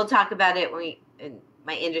because we will talk about it in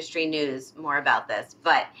my industry news more about this,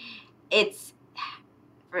 but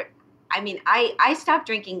I stopped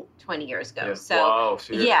drinking 20 years ago. Yeah. So wow.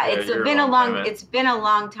 So it's been a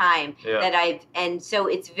long time Yeah. and so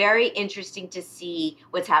it's very interesting to see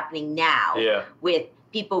what's happening now Yeah. with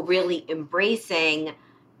people really embracing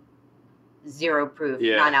zero proof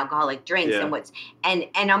Yeah. non-alcoholic drinks Yeah.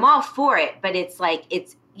 and I'm all for it, but it's like,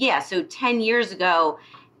 so 10 years ago,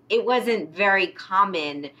 it wasn't very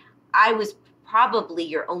common. I was probably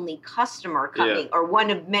your only customer coming, or one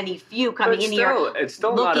of many few coming in here. It's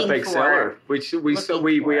still not a big seller. We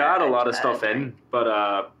add a lot of stuff in,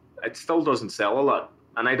 but it still doesn't sell a lot.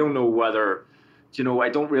 And I don't know whether, I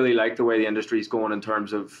don't really like the way the industry is going in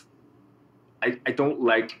terms of, I don't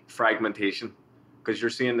like fragmentation, because you're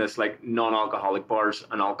seeing this like non-alcoholic bars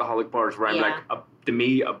and alcoholic bars where I'm like, to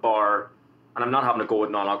me, a bar, and I'm not having to go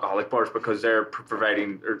with non-alcoholic bars because they're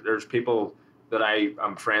providing, there's people that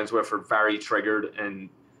I'm friends with are very triggered, and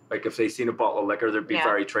like if they seen a bottle of liquor, they'd be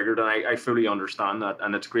very triggered, and I fully understand that,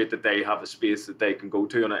 and it's great that they have a space that they can go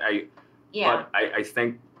to, and but I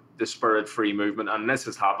think the spirit-free movement, and this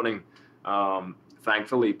is happening,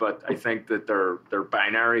 thankfully, but I think that they're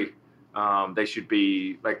binary. They should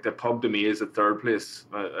be like, the pub to me is a third place.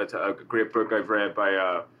 It's a great book I've read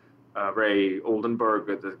by Ray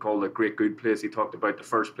Oldenburg called The Great Good Place. He talked about the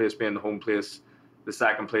first place being the home place, the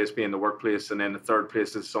second place being the workplace, and then the third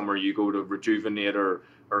place is somewhere you go to rejuvenate or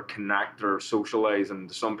connect or socialize. And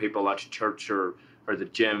to some people that's church or the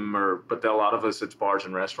gym, but to a lot of us it's bars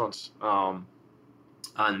and restaurants.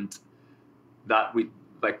 And that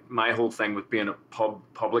like my whole thing with being a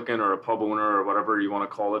publican or a pub owner or whatever you want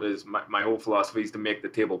to call it is my whole philosophy is to make the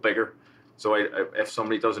table bigger. So if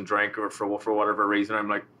somebody doesn't drink or for whatever reason, I'm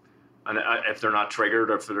like, and if they're not triggered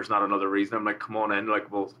or if there's not another reason, I'm like, come on in,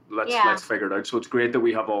 like, well, let's figure it out. So it's great that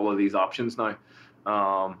we have all of these options now,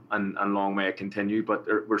 and long may it continue. But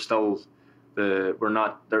you're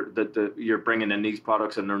bringing in these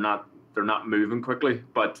products and they're not moving quickly,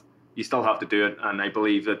 but you still have to do it. And I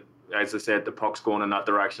believe that, as I said, the puck's going in that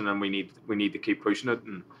direction, and we need to keep pushing it.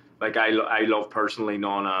 And like I love personally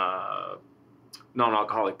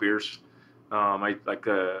non-alcoholic beers. I like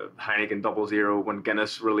Heineken 0.0 when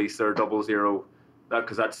Guinness released their 0.0,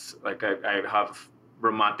 because that's like I have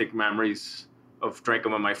romantic memories of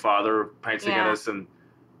drinking with my father pints of Guinness, and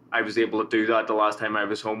I was able to do that the last time I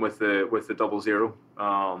was home with the 0.0.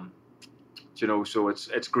 So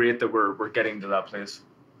it's great that we're getting to that place.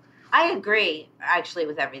 I agree, actually,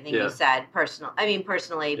 with everything you said.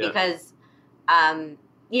 Personally, because, I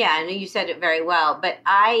know you said it very well. But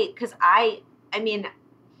I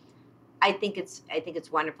think it's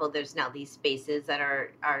wonderful. There's now these spaces that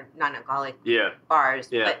are non-alcoholic bars.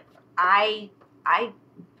 Yeah. But I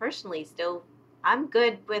personally still, I'm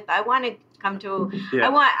good with. I want to come to.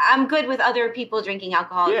 I'm good with other people drinking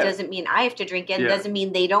alcohol. It doesn't mean I have to drink it. It doesn't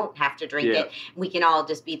mean they don't have to drink it. We can all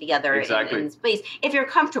just be together in space if you're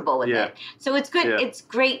comfortable with it. So it's good. Yeah. It's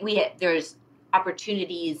great. There's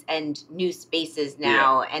opportunities and new spaces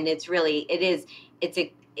now, and it's really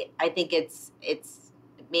I think it's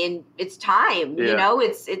time.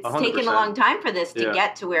 It's 100%. Taken a long time for this to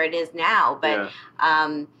get to where it is now, but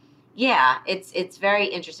it's very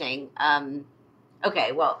interesting.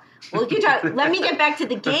 Okay, well, you talk. Let me get back to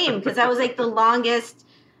the game, because that was like the longest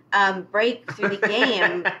break through the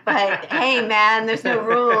game. But hey, man, there's no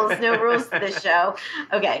rules to this show.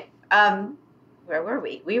 Okay, where were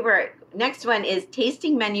we? Next one is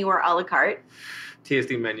tasting menu or a la carte.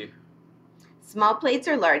 Tasting menu. Small plates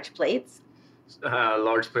or large plates?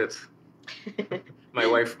 Large plates. My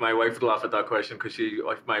wife would laugh at that question, because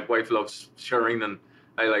my wife loves sharing, and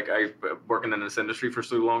I working in this industry for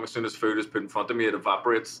so long. As soon as food is put in front of me, it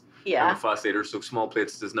evaporates. Yeah. I'm a fast eater, so small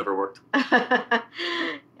plates has never worked. Yeah,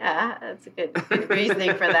 that's a good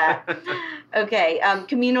reasoning for that. Okay,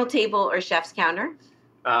 communal table or chef's counter?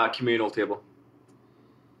 Communal table.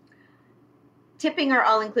 Tipping or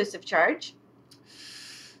all-inclusive charge?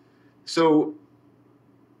 So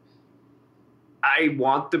I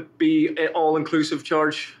want to be an all-inclusive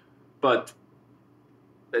charge, but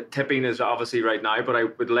tipping is obviously right now, but I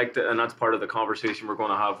would like to, and that's part of the conversation we're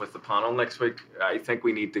going to have with the panel next week. I think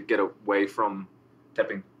we need to get away from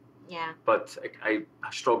tipping. Yeah. But I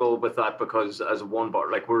struggle with that, because as one bar,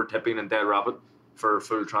 like we're tipping in Dead Rabbit, for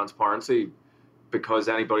full transparency, because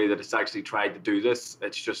anybody that has actually tried to do this,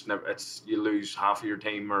 it's just never, you lose half of your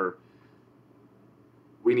team. Or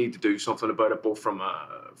we need to do something about it, both from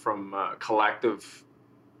a collective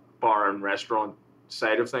bar and restaurant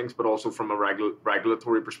side of things, but also from a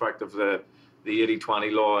regulatory perspective. The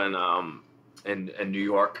 80-20 law in New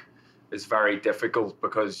York is very difficult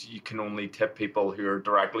because you can only tip people who are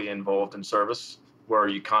directly involved in service, where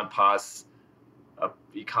you can't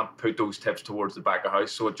you can't put those tips towards the back of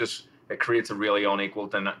house. So it creates a really unequal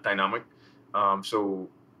dynamic. So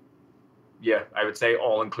yeah, I would say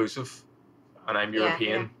all inclusive, and I'm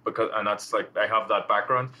European and that's like, I have that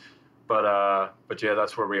background, but yeah,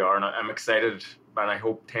 that's where we are, and I'm excited, and I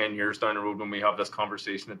hope 10 years down the road when we have this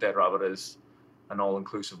conversation that Dead Rabbit is an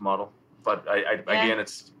all-inclusive model. But again,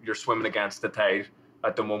 you're swimming against the tide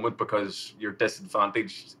at the moment because you're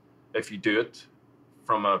disadvantaged if you do it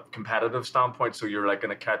from a competitive standpoint. So you're like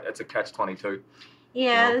it's a catch-22.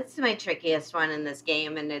 Yeah, you know? That's my trickiest one in this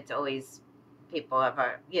game, and it's always people have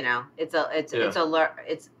it's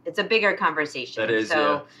a bigger conversation. It is,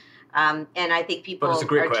 so, and I think people. But it's a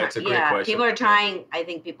great question. People are trying. I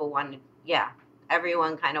think people want.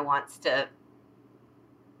 Everyone kind of wants to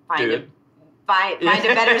find a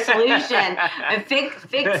better solution and fix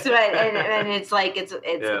it, and it's like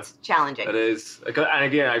it's challenging. It is, and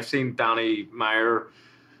again, I've seen Danny Meyer.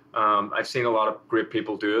 I've seen a lot of great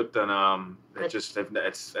people do it, and it's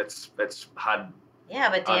had. Yeah,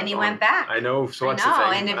 but Danny went back. I know, so that's the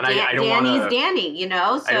thing. And if Danny's Danny,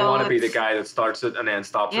 so I don't want to be the guy that starts it and then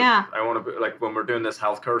stops it. Yeah. I want to be like when we're doing this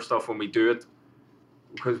healthcare stuff, when we do it,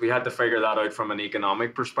 because we had to figure that out from an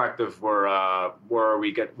economic perspective. Where are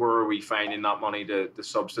we finding that money to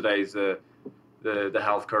subsidize the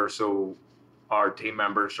healthcare? So our team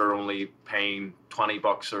members are only paying $20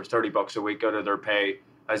 or $30 a week out of their pay,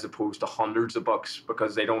 as opposed to hundreds of bucks,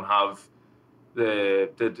 because they don't have they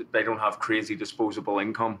don't have crazy disposable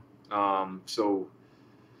income. So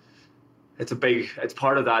it's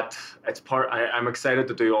part of that. I'm excited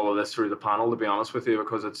to do all of this through the panel, to be honest with you,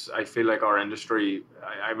 because I feel like our industry,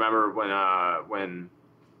 I remember when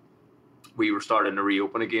we were starting to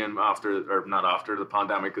reopen again not after the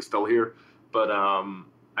pandemic is still here, but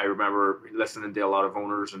I remember listening to a lot of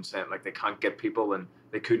owners and saying like they can't get people, and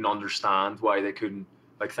they couldn't understand why they couldn't.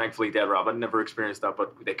 Like, thankfully, Dead Rabbit never experienced that,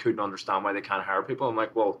 but they couldn't understand why they can't hire people. I'm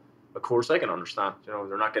like, well, of course I can understand.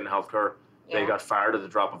 They're not getting healthcare. Yeah. They got fired at the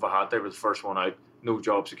drop of a hat. They were the first one out. No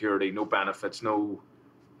job security, no benefits,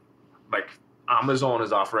 like, Amazon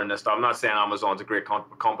is offering this stuff. I'm not saying Amazon's a great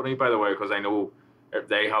company, by the way, because I know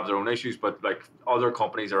they have their own issues, but like other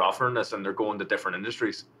companies are offering this, and they're going to different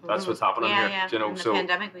industries. That's what's happening here. Yeah. In the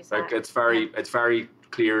pandemic, we saw like it's very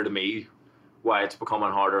clear to me why it's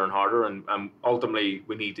becoming harder and harder, and ultimately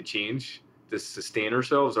we need to change to sustain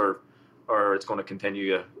ourselves, or it's going to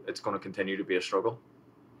continue to be a struggle.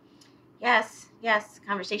 Yes,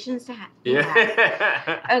 conversations to have.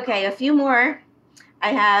 Yeah. Okay, a few more. I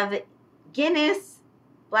have Guinness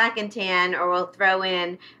Black and Tan, or we'll throw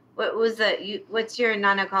in, what's your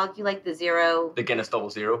non-alcoholic? You like the zero? The Guinness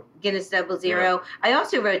Double Zero. Guinness Double Zero. Yeah. I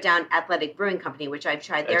also wrote down Athletic Brewing Company, which I've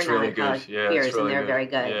tried their non-alcoholic beers, and they're very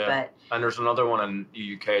good. Yeah. And there's another one in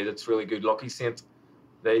the UK that's really good, Lucky Saint.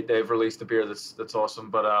 They've released a beer that's awesome.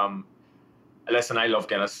 But listen, I love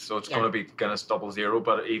Guinness, so it's going to be Guinness Double Zero.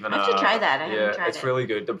 But even I should try that. I haven't tried it. It's really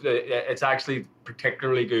good. It's actually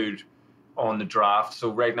particularly good on the draft. So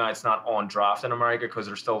right now it's not on draft in America, because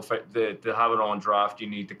they're still to have it on draft. You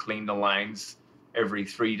need to clean the lines every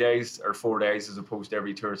 3 days or 4 days, as opposed to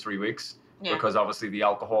every 2 or 3 weeks. Yeah. Because obviously the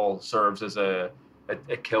alcohol serves as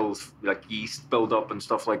it kills like yeast buildup and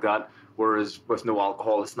stuff like that. Whereas with no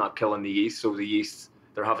alcohol, it's not killing the yeast. So the yeast,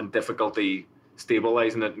 they're having difficulty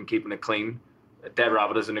stabilizing it and keeping it clean. Dead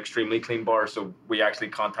Rabbit is an extremely clean bar, so we actually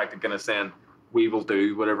contacted Guinness saying we will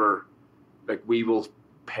do whatever, like we will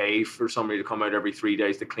pay for somebody to come out every 3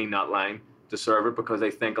 days to clean that line to serve it, because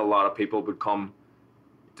they think a lot of people would come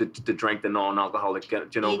to drink the non-alcoholic.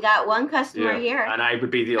 You got one customer here, and I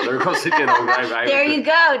would be the other customer. There you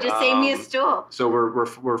go. Just save me a stool. So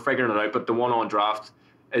we're figuring it out. But the one on draft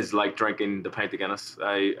is like drinking the pint of Guinness.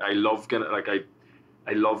 I love Guinness. Like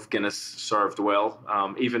I love Guinness served well.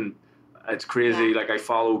 Even it's crazy. Yeah. Like I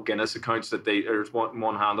follow Guinness accounts that there's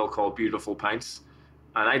one handle called Beautiful Pints.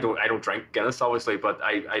 And I don't drink Guinness, obviously, but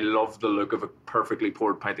I love the look of a perfectly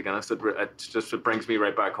poured pint of Guinness. It brings me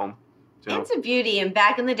right back home. It's a beauty. And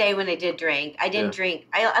back in the day when I did drink, I didn't drink.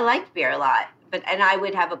 I liked beer a lot, and I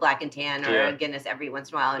would have a Black and Tan or a Guinness every once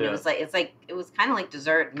in a while. And it was kind of like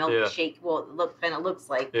dessert milkshake. Well, it looks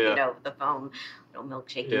like the foam,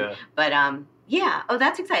 milkshake. Yeah. But oh,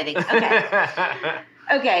 that's exciting. Okay.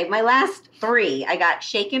 Okay, my last three. I got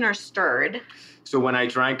shaken or stirred. So when I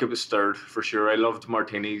drank, it was stirred for sure. I loved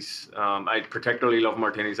martinis. I particularly love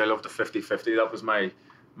martinis. I loved the 50-50. That was my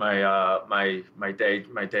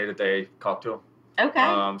day-to-day cocktail.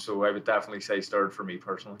 Okay. So I would definitely say stirred for me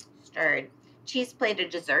personally. Stirred. Cheese plate or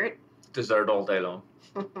dessert? Dessert all day long.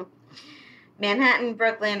 Manhattan,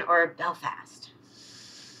 Brooklyn, or Belfast?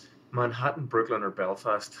 Manhattan, Brooklyn, or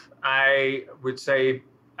Belfast? I would say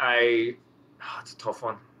it's a tough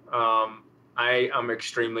one. I am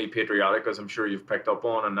extremely patriotic, as I'm sure you've picked up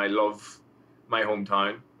on, and I love my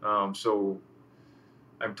hometown. So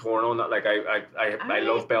I'm torn on that. Like I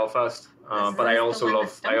love Belfast, but I also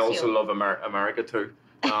love America too.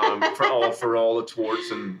 for all its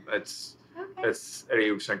warts and its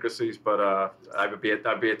idiosyncrasies. But that'd be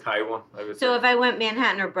a tie one. So if I went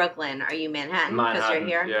Manhattan or Brooklyn, are you Manhattan because you're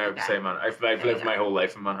here? Yeah, I would say Manhattan. I've lived my whole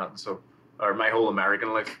life in Manhattan, or my whole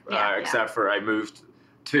American life, except for I moved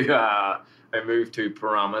to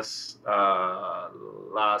Paramus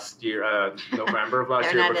last year, November of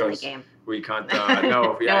last year, because we can't.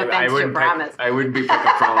 No, I wouldn't be picking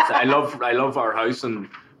Paramus. I love our house,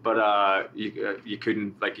 but you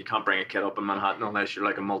couldn't, like, you can't bring a kid up in Manhattan unless you're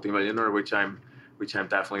like a multimillionaire, which I'm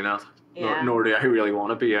definitely not. Yeah. Nor do I really want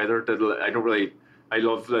to be either. I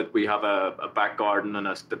love that we have a back garden and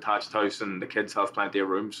a detached house, and the kids have plenty of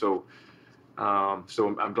room. So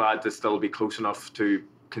I'm glad to still be close enough to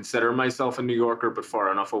consider myself a New Yorker, but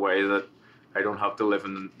far enough away that I don't have to live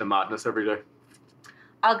in the madness every day.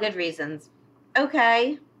 All good reasons.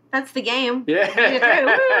 Okay, that's the game. Yeah.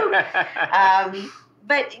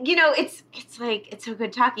 But it's so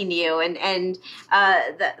good talking to you, and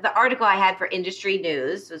the article I had for Industry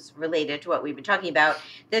News was related to what we've been talking about.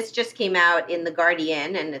 This just came out in The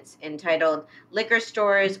Guardian, and it's entitled "Liquor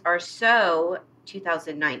Stores Are So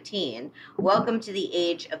 2019. Welcome to the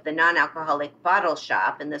Age of the Non-Alcoholic Bottle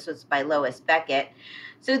Shop," and this was by Lois Beckett.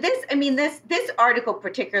 So this article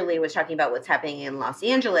particularly was talking about what's happening in Los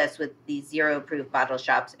Angeles with these zero-proof bottle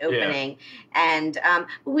shops opening, and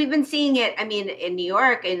we've been seeing it. I mean, in New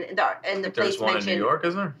York, and the place there's one mentioned. in New York,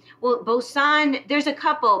 isn't there? Well, Boson, there's a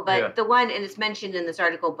couple, but the one, and it's mentioned in this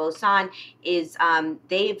article, Boson is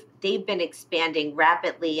they've been expanding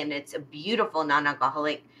rapidly, and it's a beautiful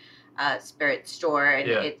non-alcoholic spirit store,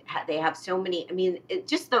 and they have so many. I mean,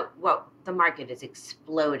 the market is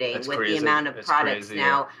exploding with crazy. The amount of products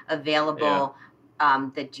now available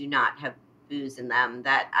that do not have booze in them.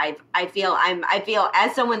 That I feel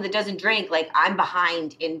as someone that doesn't drink, like I'm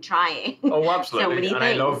behind in trying. Oh, absolutely. So many and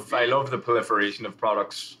things. I love the proliferation of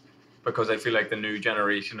products, because I feel like the new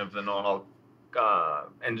generation of the non-alc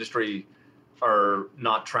industry are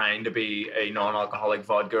not trying to be a non-alcoholic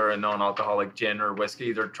vodka or a non-alcoholic gin or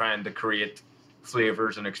whiskey. They're trying to create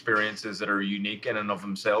flavors and experiences that are unique in and of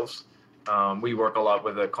themselves. We work a lot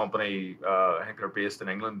with a company, I think they're based in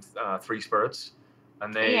England, Three Spirits,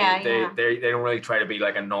 and they don't really try to be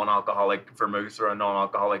like a non-alcoholic vermouth or a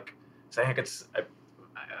non-alcoholic. So I think it's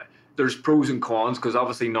there's pros and cons, because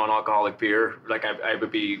obviously non-alcoholic beer, like I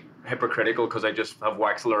would be hypocritical because I just have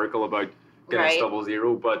waxed lyrical about Guinness Double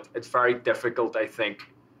Zero, but it's very difficult, I think,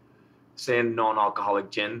 saying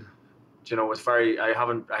non-alcoholic gin. It's very. I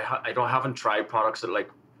haven't tried products that like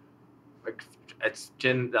it's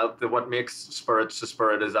gin. What makes spirits a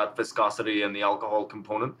spirit is that viscosity and the alcohol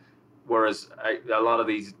component. Whereas a lot of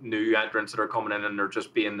these new entrants that are coming in, and they're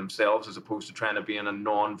just being themselves as opposed to trying to be in a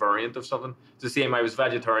non-variant of something. It's the same. I was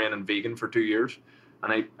vegetarian and vegan for 2 years,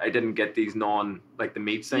 and I didn't get these like the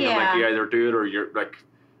meat thing. I'm like, you either do it or you're like.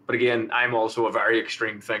 But again, I'm also a very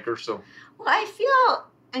extreme thinker, so. Well, I feel,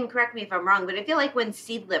 and correct me if I'm wrong, but I feel like when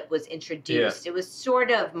Seedlip was introduced, it was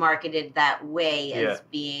sort of marketed that way as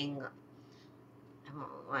being,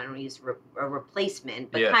 I don't use a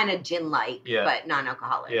replacement, but kind of gin light, but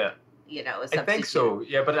non-alcoholic. Yeah. A substitute. I think so,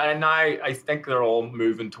 yeah. But I think they're all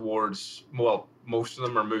moving towards, well, most of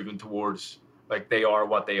them are moving towards, like, they are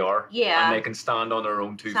what they are. Yeah. And they can stand on their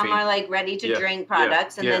own 2 feet. Some are like ready to drink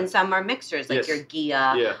products, and then some are mixers, like your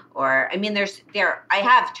Gia. Or, I mean, I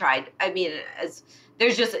have tried, I mean, it's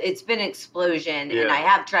been an explosion, and I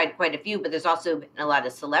have tried quite a few, but there's also been a lot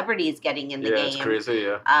of celebrities getting in the game. Yeah, it's crazy,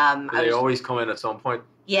 they always come in at some point.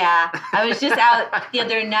 Yeah, I was just out the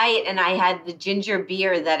other night, and I had the ginger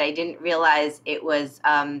beer that I didn't realize it was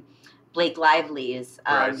Blake Lively's.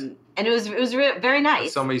 And it was very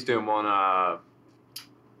nice. Somebody's doing one.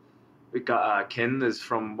 We got Kin is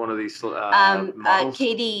from one of these models.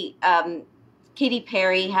 Katy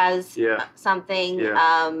Perry has something. Yeah.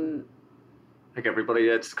 I think everybody.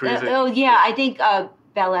 It's crazy. I think Bella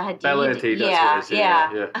Hadid. Bella Hadid.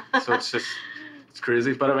 Yeah. So it's just. It's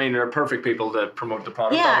crazy, but I mean, they're perfect people to promote the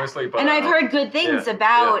product, obviously. But, and I've heard good things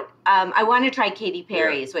about. Yeah. I want to try Katy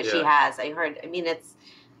Perry's, what she has. I heard. I mean,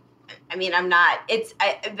 I'm not.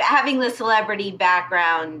 Having the celebrity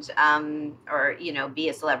background, or be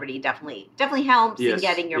a celebrity definitely helps in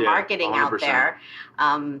getting your marketing 100%. Out there.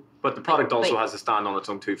 But the product also has to stand on its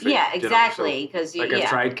own 2 feet. Yeah, exactly. Because I've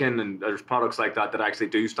Triedkin, and there's products like that actually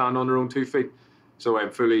do stand on their own 2 feet. So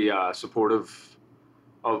I'm fully supportive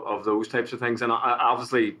of those types of things. And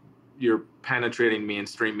obviously, you're penetrating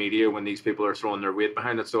mainstream media when these people are throwing their weight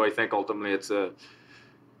behind it. So I think ultimately it's a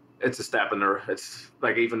step in there. It's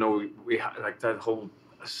like, even though we like that whole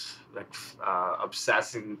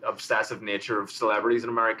obsessive nature of celebrities in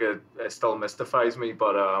America, it still mystifies me.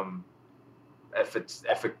 But if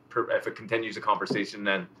it continues a conversation,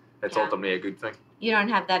 then it's ultimately a good thing. You don't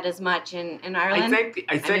have that as much in Ireland.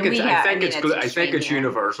 I think it's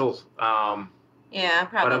universal. Yeah,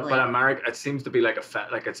 probably. But America, it seems to be like it's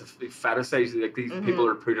a fetish. Like these people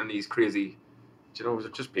are put on these crazy. They're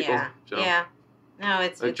just people. Yeah. No,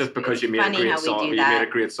 it's just because you made a great song. You made a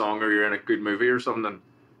great song, or you're in a good movie or something.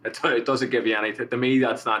 It doesn't give you any. To me,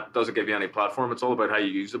 doesn't give you any platform. It's all about how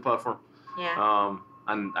you use the platform. Yeah.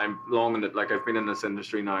 And I'm long in it. Like, I've been in this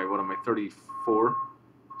industry now. What am I? 34.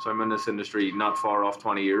 So I'm in this industry not far off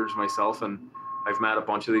 20 years myself, and I've met a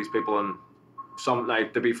bunch of these people, and some,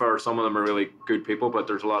 like, to be fair, some of them are really good people, but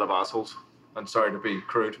there's a lot of assholes. I'm sorry to be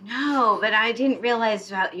crude. No, but I didn't realize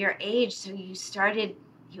about your age. So you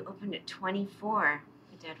opened at 24,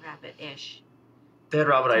 the Dead Rabbit-ish. Dead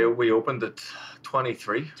Rabbit, we opened at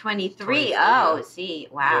 23. 23? Oh, see,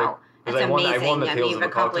 wow. Yeah, that's amazing. I won the Tales of a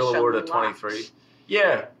Cocktail Award at 23.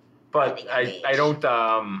 Yeah, but I don't...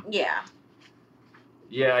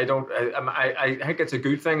 Yeah, I don't. I think it's a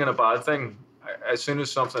good thing and a bad thing. As soon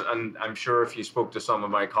as something, and I'm sure if you spoke to some of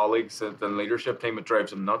my colleagues in the leadership team, it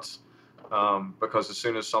drives them nuts. Because as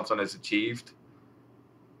soon as something is achieved,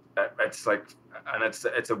 it's like, and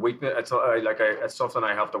it's a weakness. It's something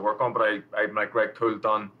I have to work on. But I'm like, right, cool,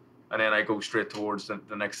 done, and then I go straight towards the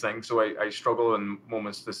next thing. So I struggle in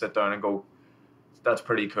moments to sit down and go, that's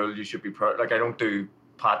pretty cool. You should be proud. Like, I don't do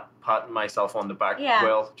patting myself on the back.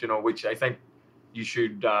 Well, which I think. You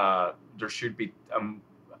should. There should be.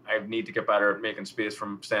 I need to get better at making space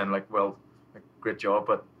from saying, like, well, great job,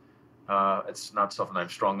 but it's not something I'm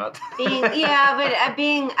strong at.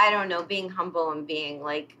 Being humble and being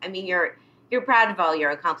like, I mean, you're proud of all your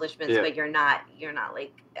accomplishments, but you're not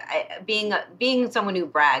like being someone who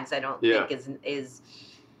brags. I don't think is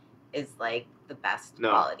like the best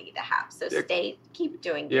quality to have. So keep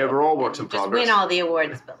doing. Yeah, we're all works in progress. Just win all the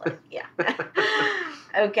awards, but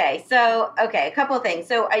Okay, a couple of things.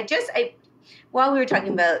 So while we were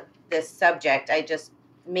talking about this subject, I just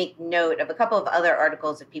make note of a couple of other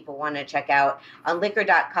articles that people want to check out. On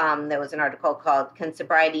liquor.com, there was an article called "Can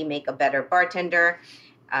Sobriety Make a Better Bartender?"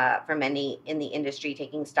 From many in the industry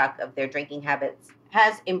taking stock of their drinking habits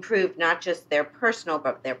has improved not just their personal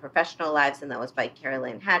but their professional lives, and that was by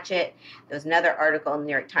Carolyn Hatchett. There was another article in the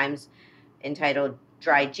New York Times entitled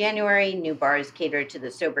Dry January, New Bars Cater to the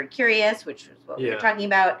Sober Curious, which was what we were talking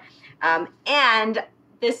about. And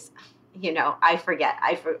this, I forget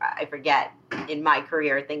in my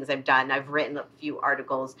career things I've done. I've written a few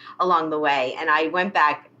articles along the way, and I went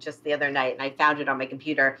back just the other night and I found it on my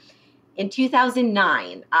computer. In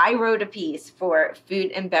 2009, I wrote a piece for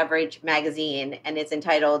Food and Beverage magazine, and it's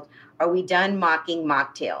entitled, "Are We Done Mocking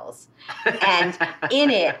Mocktails?" And in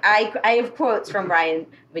it, I have quotes from Ryan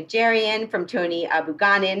Majarian, from Tony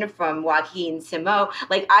Abuganin, from Joaquin Simo.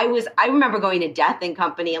 Like, I remember going to Death and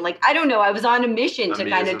Company, and I was on a mission to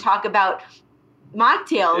kind of talk about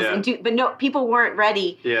mocktails, but no, people weren't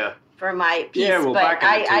ready. For my piece, but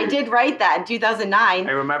I did write that in 2009.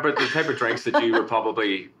 I remember the type of drinks that you were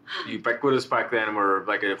probably ubiquitous back then were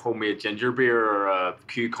like a homemade ginger beer or a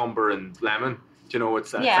cucumber and lemon.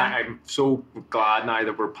 I'm so glad now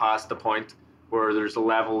that we're past the point where there's a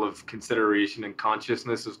level of consideration and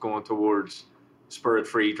consciousness is going towards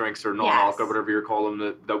spirit-free drinks or non-alcohol, whatever you call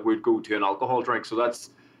them, that would go to an alcohol drink. So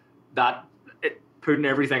putting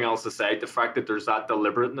everything else aside, the fact that there's that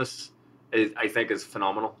deliberateness I think is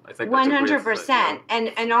phenomenal. I think 100%.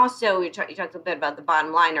 And also you talked a bit about the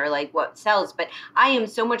bottom line or like what sells, but I am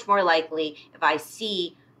so much more likely if I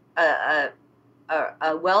see a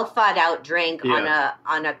well thought out drink on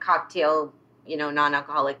a cocktail,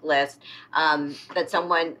 non-alcoholic list, that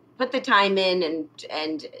someone put the time in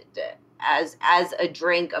and as a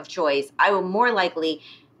drink of choice, I will more likely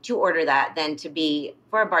to order that than to be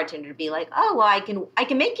for a bartender to be like, oh, well, I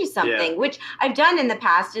can make you something, which I've done in the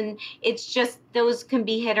past, and it's just those can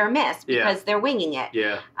be hit or miss because they're winging it.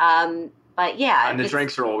 Yeah. But yeah, and the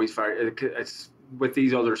drinks are always very. It's with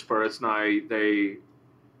these other spirits now,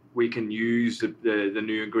 we can use the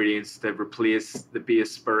new ingredients to replace the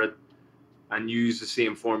base spirit and use the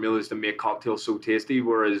same formulas to make cocktails so tasty.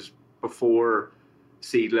 Whereas before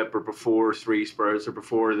Seedlip or before Three Spirits or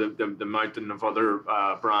before the mountain of other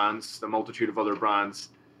brands, the multitude of other brands,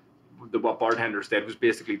 what bartenders did was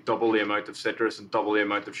basically double the amount of citrus and double the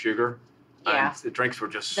amount of sugar. Yeah. And the drinks were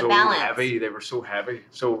just so heavy. They were so heavy.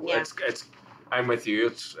 So it's I'm with you.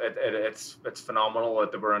 It's phenomenal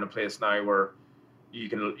that we're in a place now where you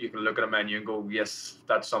can look at a menu and go, yes,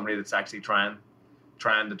 that's somebody that's actually trying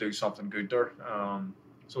to do something good there.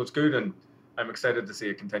 So it's good, and I'm excited to see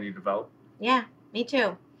it continue to develop. Yeah, me too.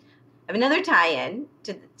 I have another tie-in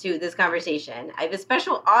to this conversation. I have a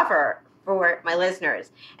special offer for my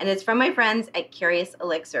listeners, and it's from my friends at Curious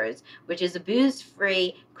Elixirs, which is a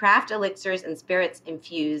booze-free craft elixirs and spirits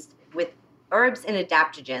infused with herbs and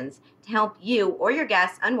adaptogens to help you or your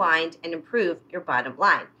guests unwind and improve your bottom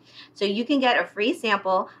line. So you can get a free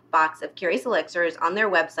sample box of Curious Elixirs on their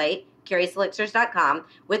website, curiouselixirs.com,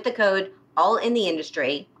 with the code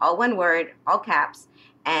ALLINTHEINDUSTRY, all one word, all caps.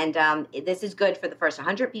 And this is good for the first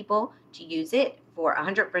 100 people to use it for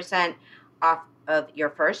 100% off of your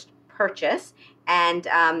first purchase. And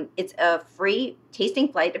it's a free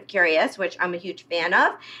tasting flight of Curious, which I'm a huge fan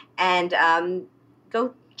of. And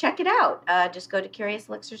go check it out. Just go to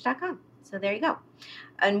curiouselixirs.com. So there you go.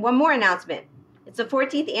 And one more announcement. It's the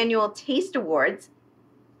 14th Annual Taste Awards.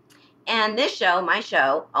 And this show, my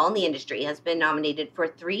show, All in the Industry, has been nominated for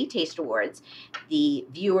 3 Taste Awards. The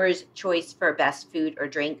Viewer's Choice for Best Food or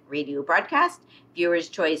Drink Radio Broadcast, Viewer's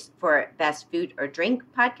Choice for Best Food or Drink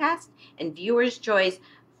Podcast, and Viewer's Choice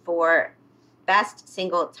for Best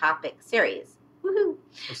Single Topic Series. Woohoo!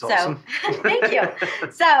 That's awesome. Thank you.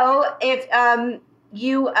 So if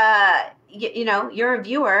you're a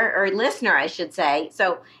viewer or a listener, I should say.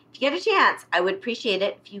 So if you get a chance, I would appreciate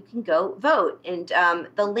it if you can go vote. And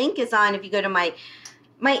the link is on, if you go to my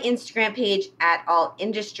Instagram page at All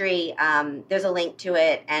Industry, there's a link to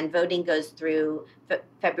it, and voting goes through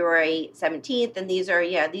February 17th. And these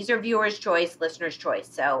are viewers' choice, listeners' choice.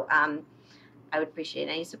 So I would appreciate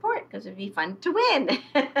any support because it'd be fun to win.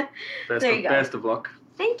 Best of luck.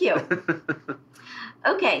 Thank you.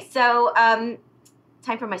 Okay, so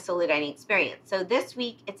time for my solo dining experience. So this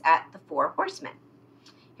week it's at the Four Horsemen.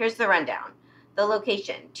 Here's the rundown. The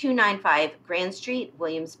location, 295 Grand Street,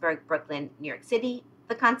 Williamsburg, Brooklyn, New York City.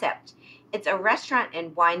 The concept. It's a restaurant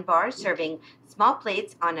and wine bar serving small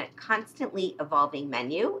plates on a constantly evolving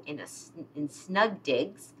menu in snug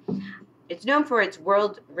digs. It's known for its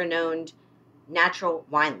world-renowned natural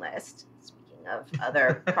wine list. Speaking of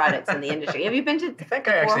other products in the industry. Have you been to I think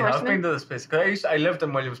I actually have been to this place. I lived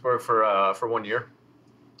in Williamsburg for 1 year.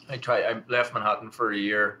 I left Manhattan for a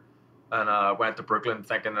year and went to Brooklyn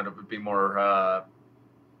thinking that it would be more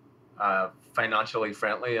financially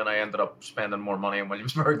friendly, and I ended up spending more money in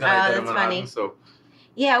Williamsburg than I did in Manhattan. Funny. So,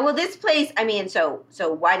 yeah, well, this place, I mean, so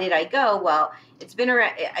why did I go? Well, it's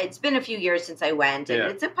been a few years since I went,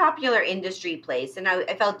 and it's a popular industry place, and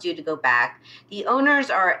I felt due to go back. The owners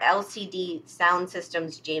are LCD Sound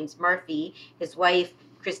Systems James Murphy, his wife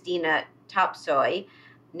Christina Topsoy,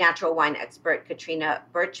 natural wine expert Katrina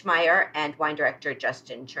Birchmeyer, and wine director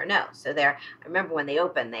Justin Chernow. So I remember when they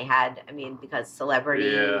opened, they had, because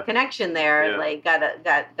celebrity connection there,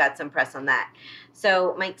 got some press on that.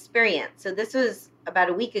 So my experience. So this was about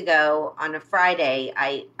a week ago on a Friday.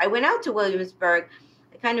 I went out to Williamsburg.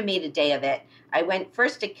 I kind of made a day of it. I went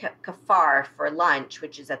first to Kafar for lunch,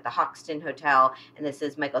 which is at the Hoxton Hotel, and this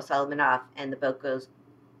is Michael Solomanoff and the Boco's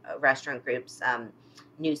restaurant group's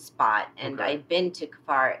new spot. And I'd been to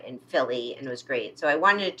Kafar in Philly, and it was great. So I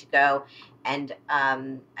wanted to go, and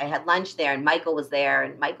I had lunch there, and Michael was there,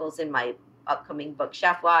 and Michael's in my upcoming book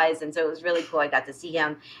Chef Wise, and so it was really cool. I got to see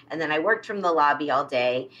him, and then I worked from the lobby all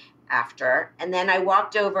day after, and then I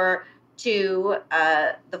walked over to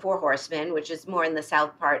the Four Horsemen, which is more in the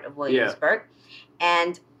south part of Williamsburg,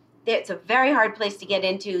 and it's a very hard place to get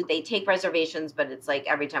into. They take reservations, but it's like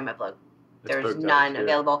every time I've looked, there's none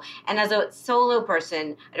available. And as a solo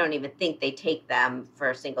person, I don't even think they take them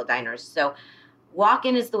for single diners. So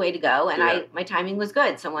walk-in is the way to go. And my timing was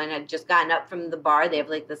good. Someone had just gotten up from the bar. They have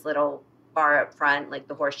like this little bar up front, like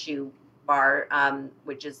the Horseshoe Bar,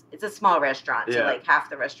 it's a small restaurant. So like half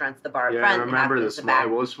the restaurant's the bar up front. I remember and half the back, it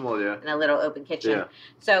was small, and a little open kitchen. Yeah.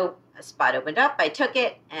 So a spot opened up. I took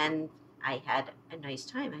it, and I had a nice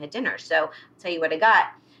time. I had dinner. So I'll tell you what I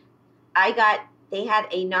got. They had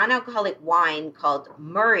a non-alcoholic wine called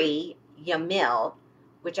Murray Yamil,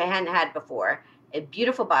 which I hadn't had before. A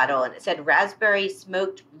beautiful bottle, and it said raspberry,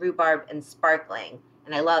 smoked rhubarb, and sparkling. And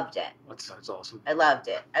and I loved it. That sounds awesome. I loved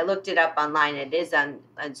it. I looked it up online. It is on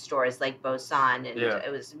stores like Boson, and Yeah.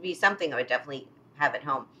 it would be something I would definitely have at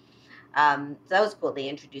home. So that was cool. They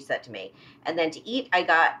introduced that to me. And then to eat, I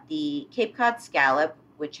got the Cape Cod scallop,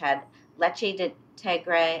 which had leche de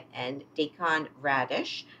tigre and daikon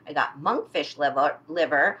radish. I got monkfish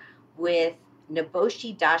liver with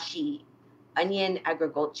noboshi dashi, onion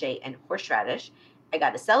agricolce, and horseradish. I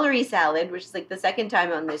got a celery salad, which is like the second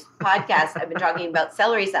time on this podcast I've been talking about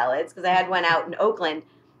celery salads because I had one out in Oakland.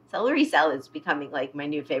 Celery salad's becoming like my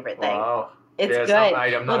new favorite thing. Wow. It's yeah, good.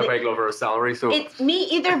 I'm not a big lover of celery, so It's me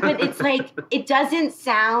either, but it's like it doesn't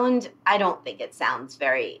sound. I don't think it sounds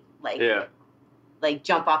very like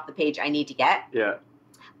jump off the page. I need to get. Yeah.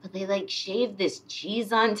 But they like shave this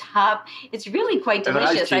cheese on top. It's really quite If it has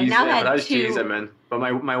delicious. cheese, I've now if had it has two. cheese, I'm in. But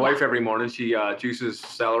my wife every morning she juices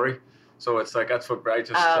celery, so it's like that's what I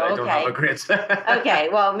just I don't have a great. Okay,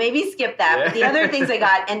 well maybe skip that. Yeah. But the other things I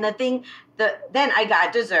got, and then I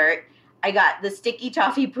got dessert. I got the sticky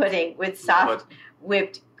toffee pudding with soft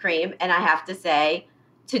whipped cream, and I have to say,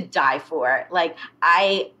 to die for. Like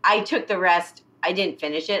I took the rest. I didn't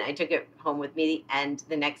finish it. I took it home with me, and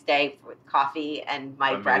the next day with coffee and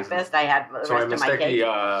my breakfast, I had the rest of my cake.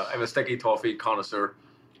 I'm a sticky toffee connoisseur,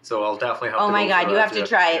 so I'll definitely have. Oh my God, you have to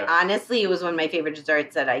try it. Honestly, it was one of my favorite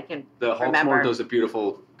desserts that I can remember. Hawksmoor does a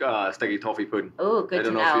beautiful sticky toffee pudding. Oh, good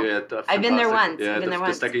to know. I don't know if you had I've been there once. Yeah,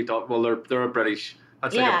 the sticky toffee. Well, they're a British.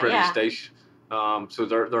 That's like a British dish. So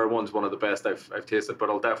they're one of the best I've tasted, but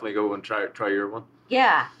I'll definitely go and try your one.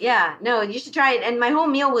 Yeah. No, you should try it. And my whole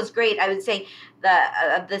meal was great. I would say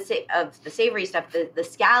of the savory stuff, the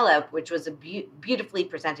scallop, which was beautifully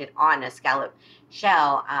presented on a scallop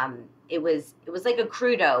shell. It was like a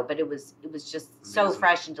crudo, but it was just so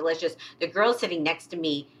fresh and delicious. The girl sitting next to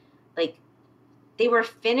me, like, they were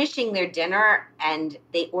finishing their dinner and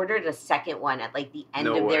they ordered a second one at like the end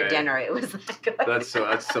of their dinner. It was like that's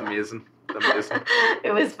amazing. Amazing.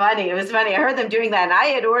 It was funny. I heard them doing that, and I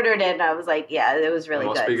had ordered it, and I was like, "Yeah, it was really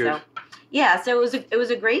good." So, yeah, so it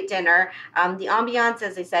was a great dinner. The ambiance,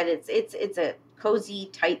 as I said, it's a cozy,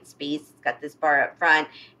 tight space. It's got this bar up front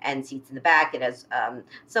and seats in the back. It has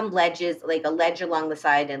some ledges, like a ledge along the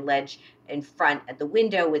side and ledge in front at the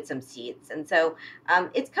window with some seats, and so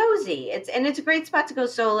it's cozy. It's a great spot to go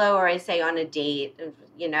solo, or I say on a date,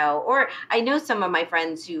 or I know some of my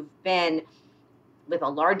friends who've been with a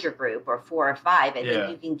larger group or 4 or 5, I think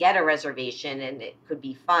you can get a reservation and it could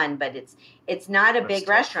be fun, but it's not a big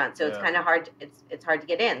restaurant, so it's kind of hard. It's hard to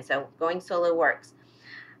get in. So going solo works.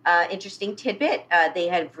 Interesting tidbit: they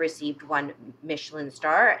have received 1 Michelin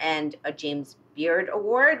star and a James Beard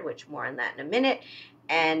Award, which more on that in a minute.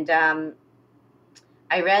 And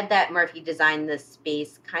I read that Murphy designed this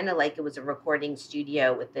space kind of like it was a recording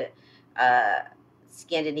studio with the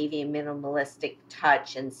Scandinavian minimalistic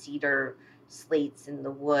touch and cedar slates in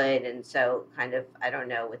the wood, and so kind of, I don't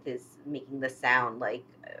know, with his making the sound like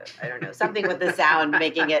I don't know, something with the sound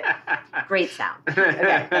making it great sound.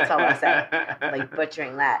 Okay, that's all I'll say. Like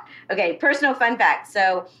butchering that. Okay, personal fun fact.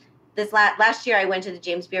 So this last year I went to the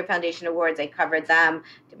James Beard Foundation Awards. I covered them,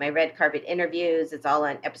 did my red carpet interviews. It's all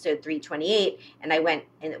on episode 328. And I went,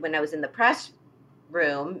 and when I was in the press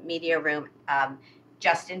room, media room,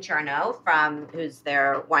 Justin Chernow, who's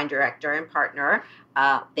their wine director and partner,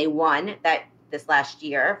 they won this last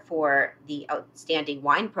year for the Outstanding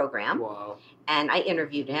Wine Program. Wow. And I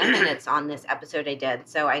interviewed him, and it's on this episode I did.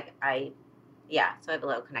 So so I have a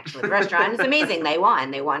little connection with the restaurant. It's amazing. They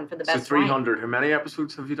won for the best So 300. wine. How many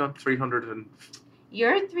episodes have you done? 300 and...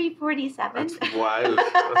 You're 347. That's wild.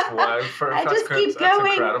 That's wild. I just keep That's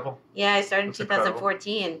going. Incredible. Yeah, I started in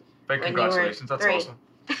 2014. Big congratulations. That's 3. awesome.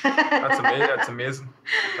 That's amazing. That's amazing.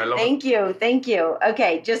 I love it. Thank you.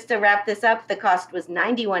 Okay, just to wrap this up, the cost was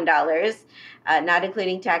 $91, not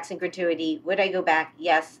including tax and gratuity. Would I go back?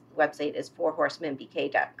 Yes. The website is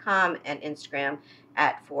 4horsemenbk.com and Instagram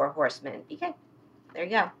at 4horsemenbk. There you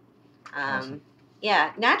go. Awesome.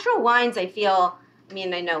 Yeah, natural wines, I feel, I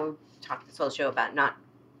know we talked this whole show about not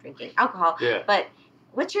drinking alcohol, but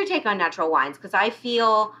what's your take on natural wines? Because I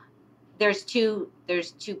feel there's two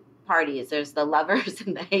parties. There's the lovers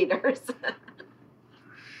and the haters.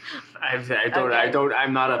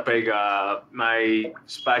 I'm not a big, my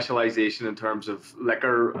specialization in terms of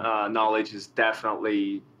liquor knowledge is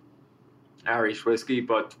definitely Irish whiskey,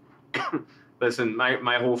 but listen,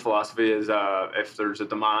 my whole philosophy is if there's a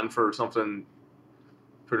demand for something,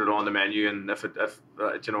 put it on the menu, and if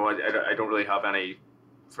I don't really have any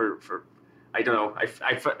for I don't know.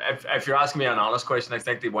 If you're asking me an honest question, I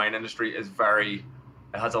think the wine industry it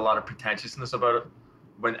has a lot of pretentiousness about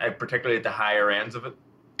it, particularly at the higher ends of it.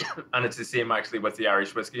 And it's the same actually with the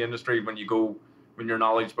Irish whiskey industry. When you when your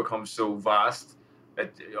knowledge becomes so vast,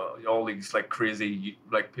 all these like crazy,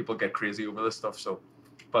 like people get crazy over this stuff. So,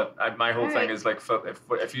 but my whole thing is like,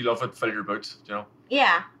 if you love it, fill your boots. You know.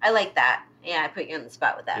 Yeah, I like that. Yeah, I put you on the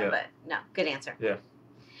spot with that, but no, good answer. Yeah.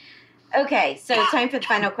 Okay, so time for the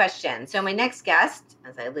final question. So my next guest,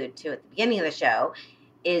 as I alluded to at the beginning of the show,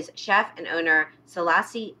 is chef and owner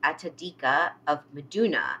Selassie Atadika of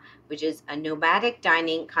Meduna, which is a nomadic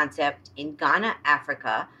dining concept in Ghana,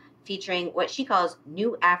 Africa, featuring what she calls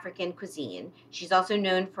New African cuisine. She's also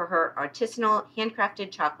known for her artisanal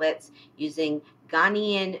handcrafted chocolates using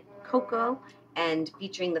Ghanaian cocoa and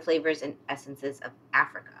featuring the flavors and essences of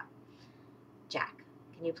Africa. Jack,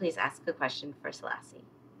 can you please ask a question for Selassie?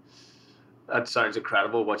 That sounds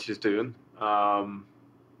incredible, what she's doing.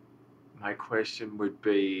 My question would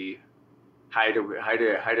be, how do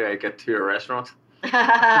I get to your restaurant?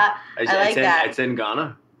 I like that. It's in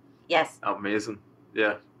Ghana. Yes. Amazing.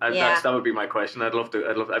 Yeah. That would be my question. I've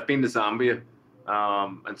been to Zambia,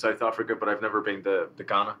 and South Africa, but I've never been to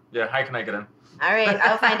Ghana. Yeah. How can I get in? All right,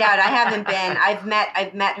 I'll find out. I haven't been. I've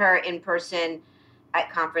met her in person at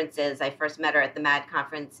conferences. I first met her at the MAD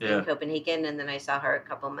conference in Copenhagen, and then I saw her a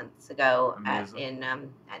couple months ago at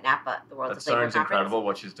Napa, the World of Flavor Conference. That sounds incredible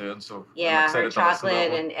what she's doing. So yeah, her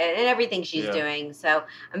chocolate and everything she's doing. So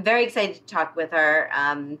I'm very excited to talk with her.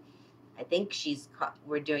 I think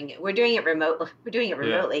we're doing it remotely.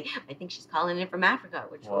 I think she's calling in from Africa,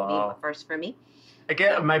 which will be a first for me.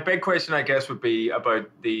 Again, my big question, I guess, would be about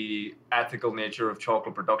the ethical nature of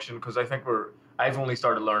chocolate production, because I think I've only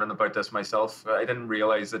started learning about this myself. I didn't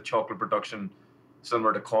realize that chocolate production,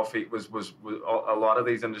 similar to coffee, was a lot of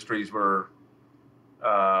these industries were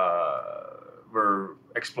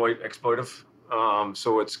exploitive.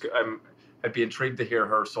 So I'd be intrigued to hear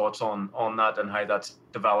her thoughts on that and how that's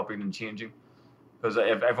developing and changing. Because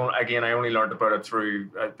I only learned about it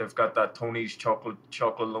through they've got that Tony's Chocolate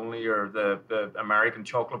Lonely, or the American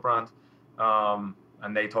chocolate brand, and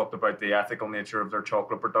they talked about the ethical nature of their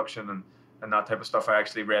chocolate production and that type of stuff. I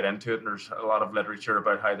actually read into it, and there's a lot of literature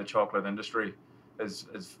about how the chocolate industry is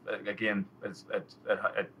there's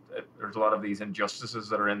a lot of these injustices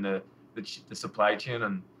that are in the supply chain,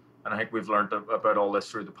 and I think we've learned about all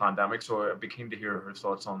this through the pandemic. So I'd be keen to hear her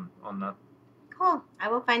thoughts on that. Cool.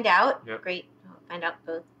 I will find out. Yep. Great. I'll find out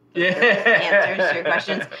both answers to your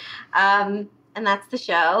questions. And that's the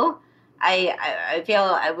show. I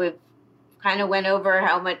feel we've kind of went over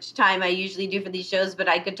how much time I usually do for these shows, but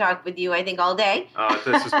I could talk with you, I think, all day.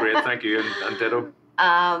 This is great. Thank you. And ditto.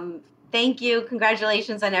 Thank you.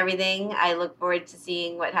 Congratulations on everything. I look forward to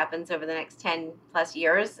seeing what happens over the next 10 plus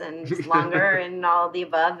years and longer and all the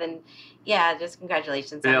above. And yeah, just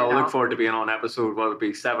congratulations. Yeah, I'll look forward to being on episode, what would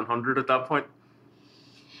be 700 at that point?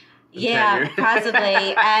 Yeah,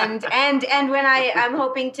 possibly. and when I'm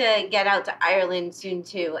hoping to get out to Ireland soon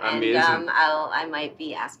too. And I might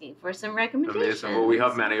be asking for some recommendations. Amazing. Well, we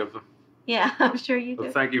have many of them. Yeah, I'm sure you do.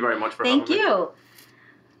 Well, thank you very much for having me. Thank you.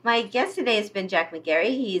 My guest today has been Jack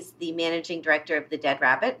McGarry. He's the managing director of the Dead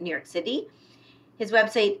Rabbit, New York City. His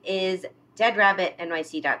website is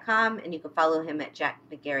deadrabbitnyc.com, and you can follow him at Jack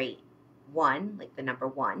McGarry1, like the number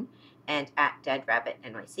 1, and at Dead Rabbit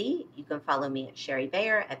NYC. You can follow me at Sherry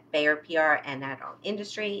Bayer, at Bayer PR, and at All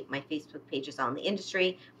Industry. My Facebook page is All in the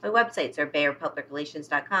Industry. My websites are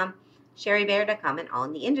BayerPublicRelations.com, SherryBayer.com, and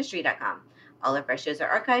AllInTheIndustry.com. All of our shows are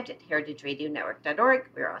archived at heritageradionetwork.org.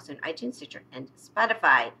 We're also on iTunes, Stitcher, and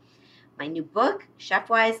Spotify. My new book,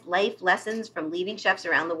 Chefwise: Life Lessons from Leading Chefs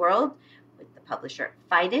Around the World, with the publisher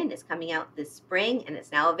Phaidon, is coming out this spring, and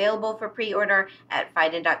it's now available for pre-order at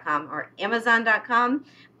Phaidon.com or Amazon.com.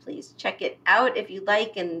 Please check it out if you'd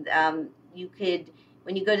like, and you could,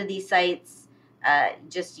 when you go to these sites,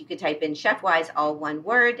 you could type in Chefwise, all one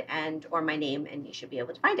word, or my name, and you should be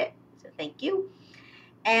able to find it. So thank you.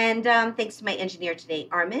 And thanks to my engineer today,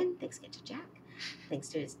 Armin. Thanks again to Jack. Thanks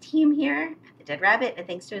to his team here at the Dead Rabbit. And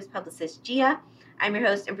thanks to his publicist, Gia. I'm your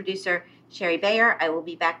host and producer, Sherry Bayer. I will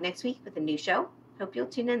be back next week with a new show. Hope you'll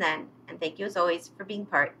tune in then. And thank you, as always, for being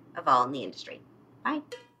part of All in the Industry. Bye.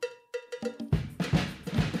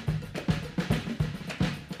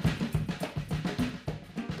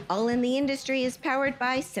 All in the Industry is powered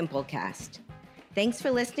by Simplecast. Thanks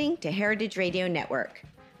for listening to Heritage Radio Network.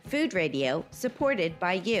 Food radio supported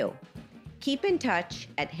by you. Keep in touch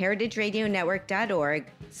at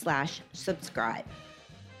heritageradionetwork.org/subscribe.